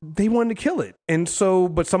they wanted to kill it, and so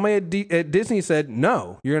but somebody at Disney said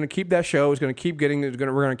no. You're going to keep that show. It's going to keep getting. We're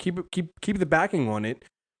going to keep the backing on it,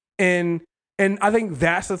 and I think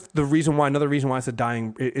that's the reason why. Another reason why it's a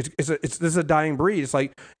dying. This is a dying breed. It's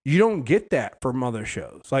like you don't get that from other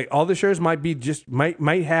shows. Like all the shows might be just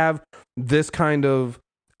might have this kind of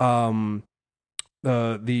what am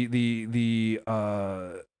I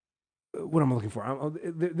looking for?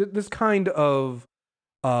 This kind of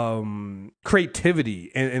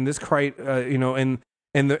creativity and this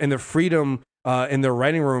and the freedom in their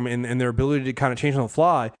writing room and their ability to kind of change on the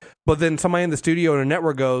fly. But then somebody in the studio and a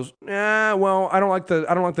network goes, well, I don't like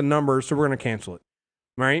the numbers, so we're going to cancel it.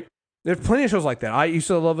 Right? There's plenty of shows like that. I used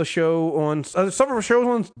to love a show on some of the shows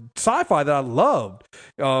on Sci-Fi that I loved.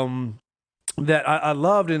 That I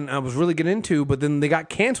loved and I was really getting into, but then they got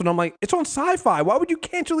canceled. I'm like, it's on Sci-Fi. Why would you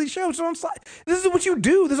cancel these shows? It's on This is what you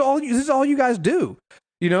do. This is all you guys do.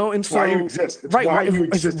 You know, and so why you exist. It's why you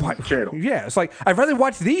exist on the channel. Yeah, it's like I'd rather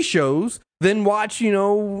watch these shows than watch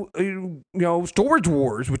Storage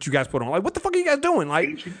Wars, which you guys put on. Like, what the fuck are you guys doing?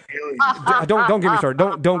 Like, don't get me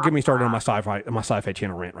started. Don't get me started on my sci-fi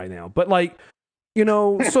channel rant right now. But like,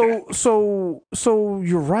 so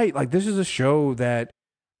you're right. Like, this is a show that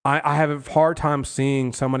I have a hard time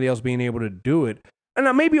seeing somebody else being able to do it.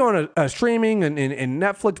 And maybe on a streaming and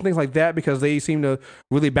Netflix and things like that, because they seem to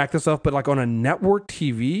really back this up. But like on a network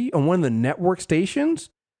TV, on one of the network stations,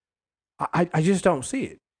 I just don't see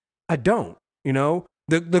it. I don't.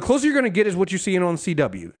 The closer you're going to get is what you're seeing on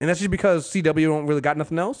CW, and that's just because CW don't really got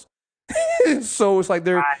nothing else. So it's like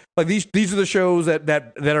they're like these are the shows that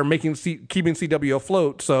are keeping CW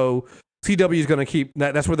afloat. So CW is going to keep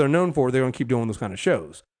that. That's what they're known for. They're going to keep doing those kind of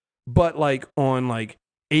shows. But like on like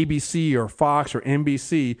ABC or Fox or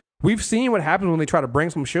NBC, we've seen what happens when they try to bring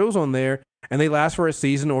some shows on there and they last for a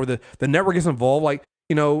season or the network gets involved. Like,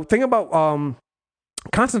 think about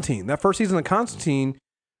Constantine. That first season of Constantine,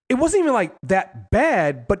 it wasn't even like that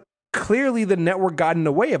bad, but clearly the network got in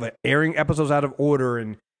the way of it, airing episodes out of order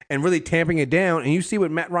and really tamping it down. And you see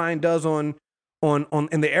what Matt Ryan does on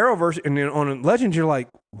in the Arrowverse and then on Legends, you're like,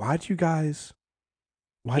 why didn't you guys?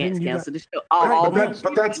 Cancel the show?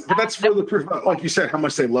 But that's further proof, like you said, how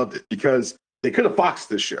much they loved it, because they could have foxed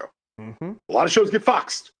this show. Mm-hmm. A lot of shows get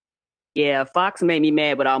foxed. Yeah, Fox made me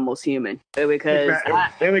mad with Almost Human because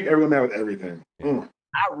they make everyone mad with everything. I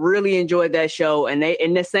really enjoyed that show, and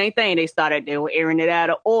the same thing. They were airing it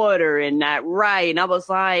out of order and not right, and I was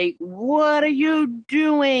like, "What are you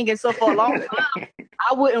doing?" And so for a long time,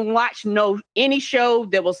 I wouldn't watch any show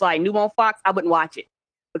that was like new on Fox. I wouldn't watch it.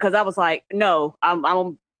 Because I was like, no, I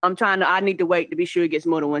need to wait to be sure it gets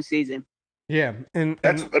more than one season. Yeah, and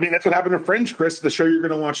that's what happened to Fringe, Chris. The show you're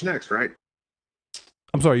going to watch next, right?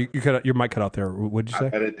 I'm sorry, your mic cut out there. What'd you say? I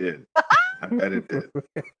bet it did.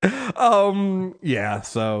 Yeah.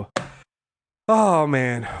 So, oh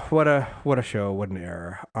man, what a show, what an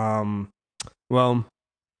error. Well.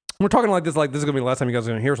 We're talking like this is going to be the last time you guys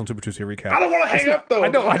are going to hear us on Super Tuesday Recap. I don't want to hang up, though. I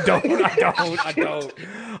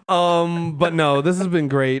don't. But no, this has been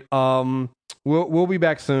great. We'll be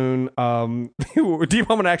back soon. Deep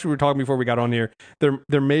Mom and actually we were talking before we got on here.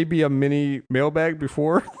 There may be a mini mailbag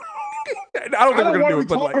before. I don't think we're going to do it,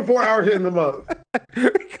 but like for 4 hours in the month.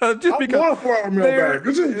 because I want a 4-hour mailbag.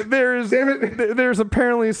 There's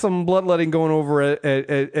apparently some bloodletting going over at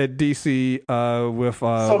DC with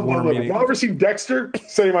some bloodletting. Y'all ever seen Dexter?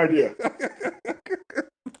 Same idea.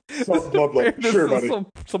 Some bloodletting. Sure, buddy.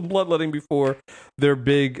 Some bloodletting before their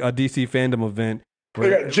big DC fandom event. They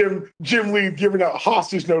got Jim Lee giving out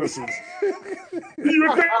hostage notices.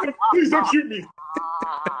 Please don't shoot me.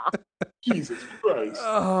 Jesus Christ.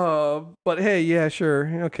 But hey, yeah, sure.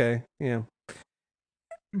 Okay. Yeah.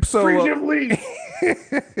 So Free Jim Lee.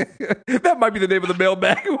 That might be the name of the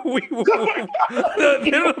mailbag. The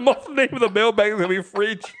name of the mailbag is going to be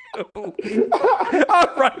Free Jim.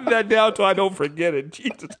 I'm writing that down so I don't forget it.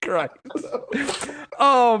 Jesus Christ.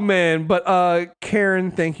 Oh, man. But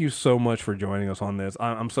Karen, thank you so much for joining us on this.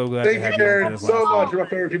 I'm so glad to have you, Karen, so much. You're my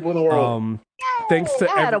favorite people in the world. Thanks to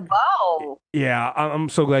yeah, I'm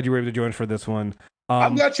so glad you were able to join us for this one.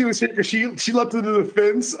 I'm glad she was here because she leapt into the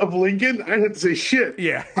defense of Lincoln. I didn't have to say shit.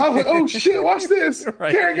 Yeah. I was like, oh shit, watch this.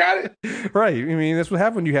 Right. Karen got it. Right. I mean, that's what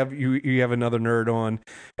happens when you have another nerd on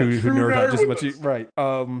who nerds out just as much. Right.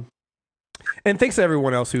 And thanks to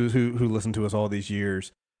everyone else who listened to us all these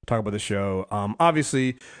years. talk about the show.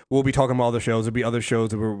 Obviously, we'll be talking about other shows. There'll be other shows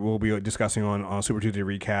that we'll be discussing on Super Tuesday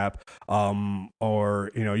Recap.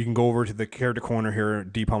 Or you can go over to the Character Corner here.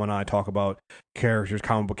 Deepom and I talk about characters,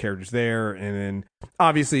 comic book characters there, and then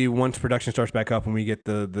obviously once production starts back up and we get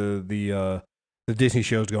the Disney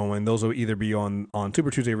shows going, those will either be on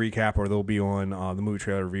Super Tuesday Recap or they'll be on the Movie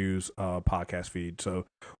Trailer Reviews podcast feed. So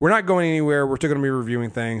we're not going anywhere. We're still going to be reviewing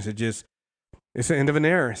things. It's the end of an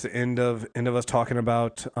era. It's the end of us talking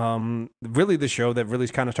about really the show that really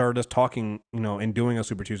kind of started us talking, and doing a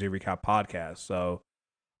Super Tuesday Recap podcast. So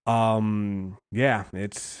yeah,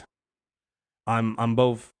 I'm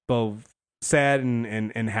both sad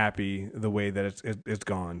and happy the way that it's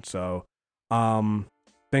gone. So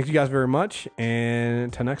thank you guys very much, and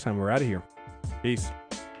until next time, we're out of here. Peace.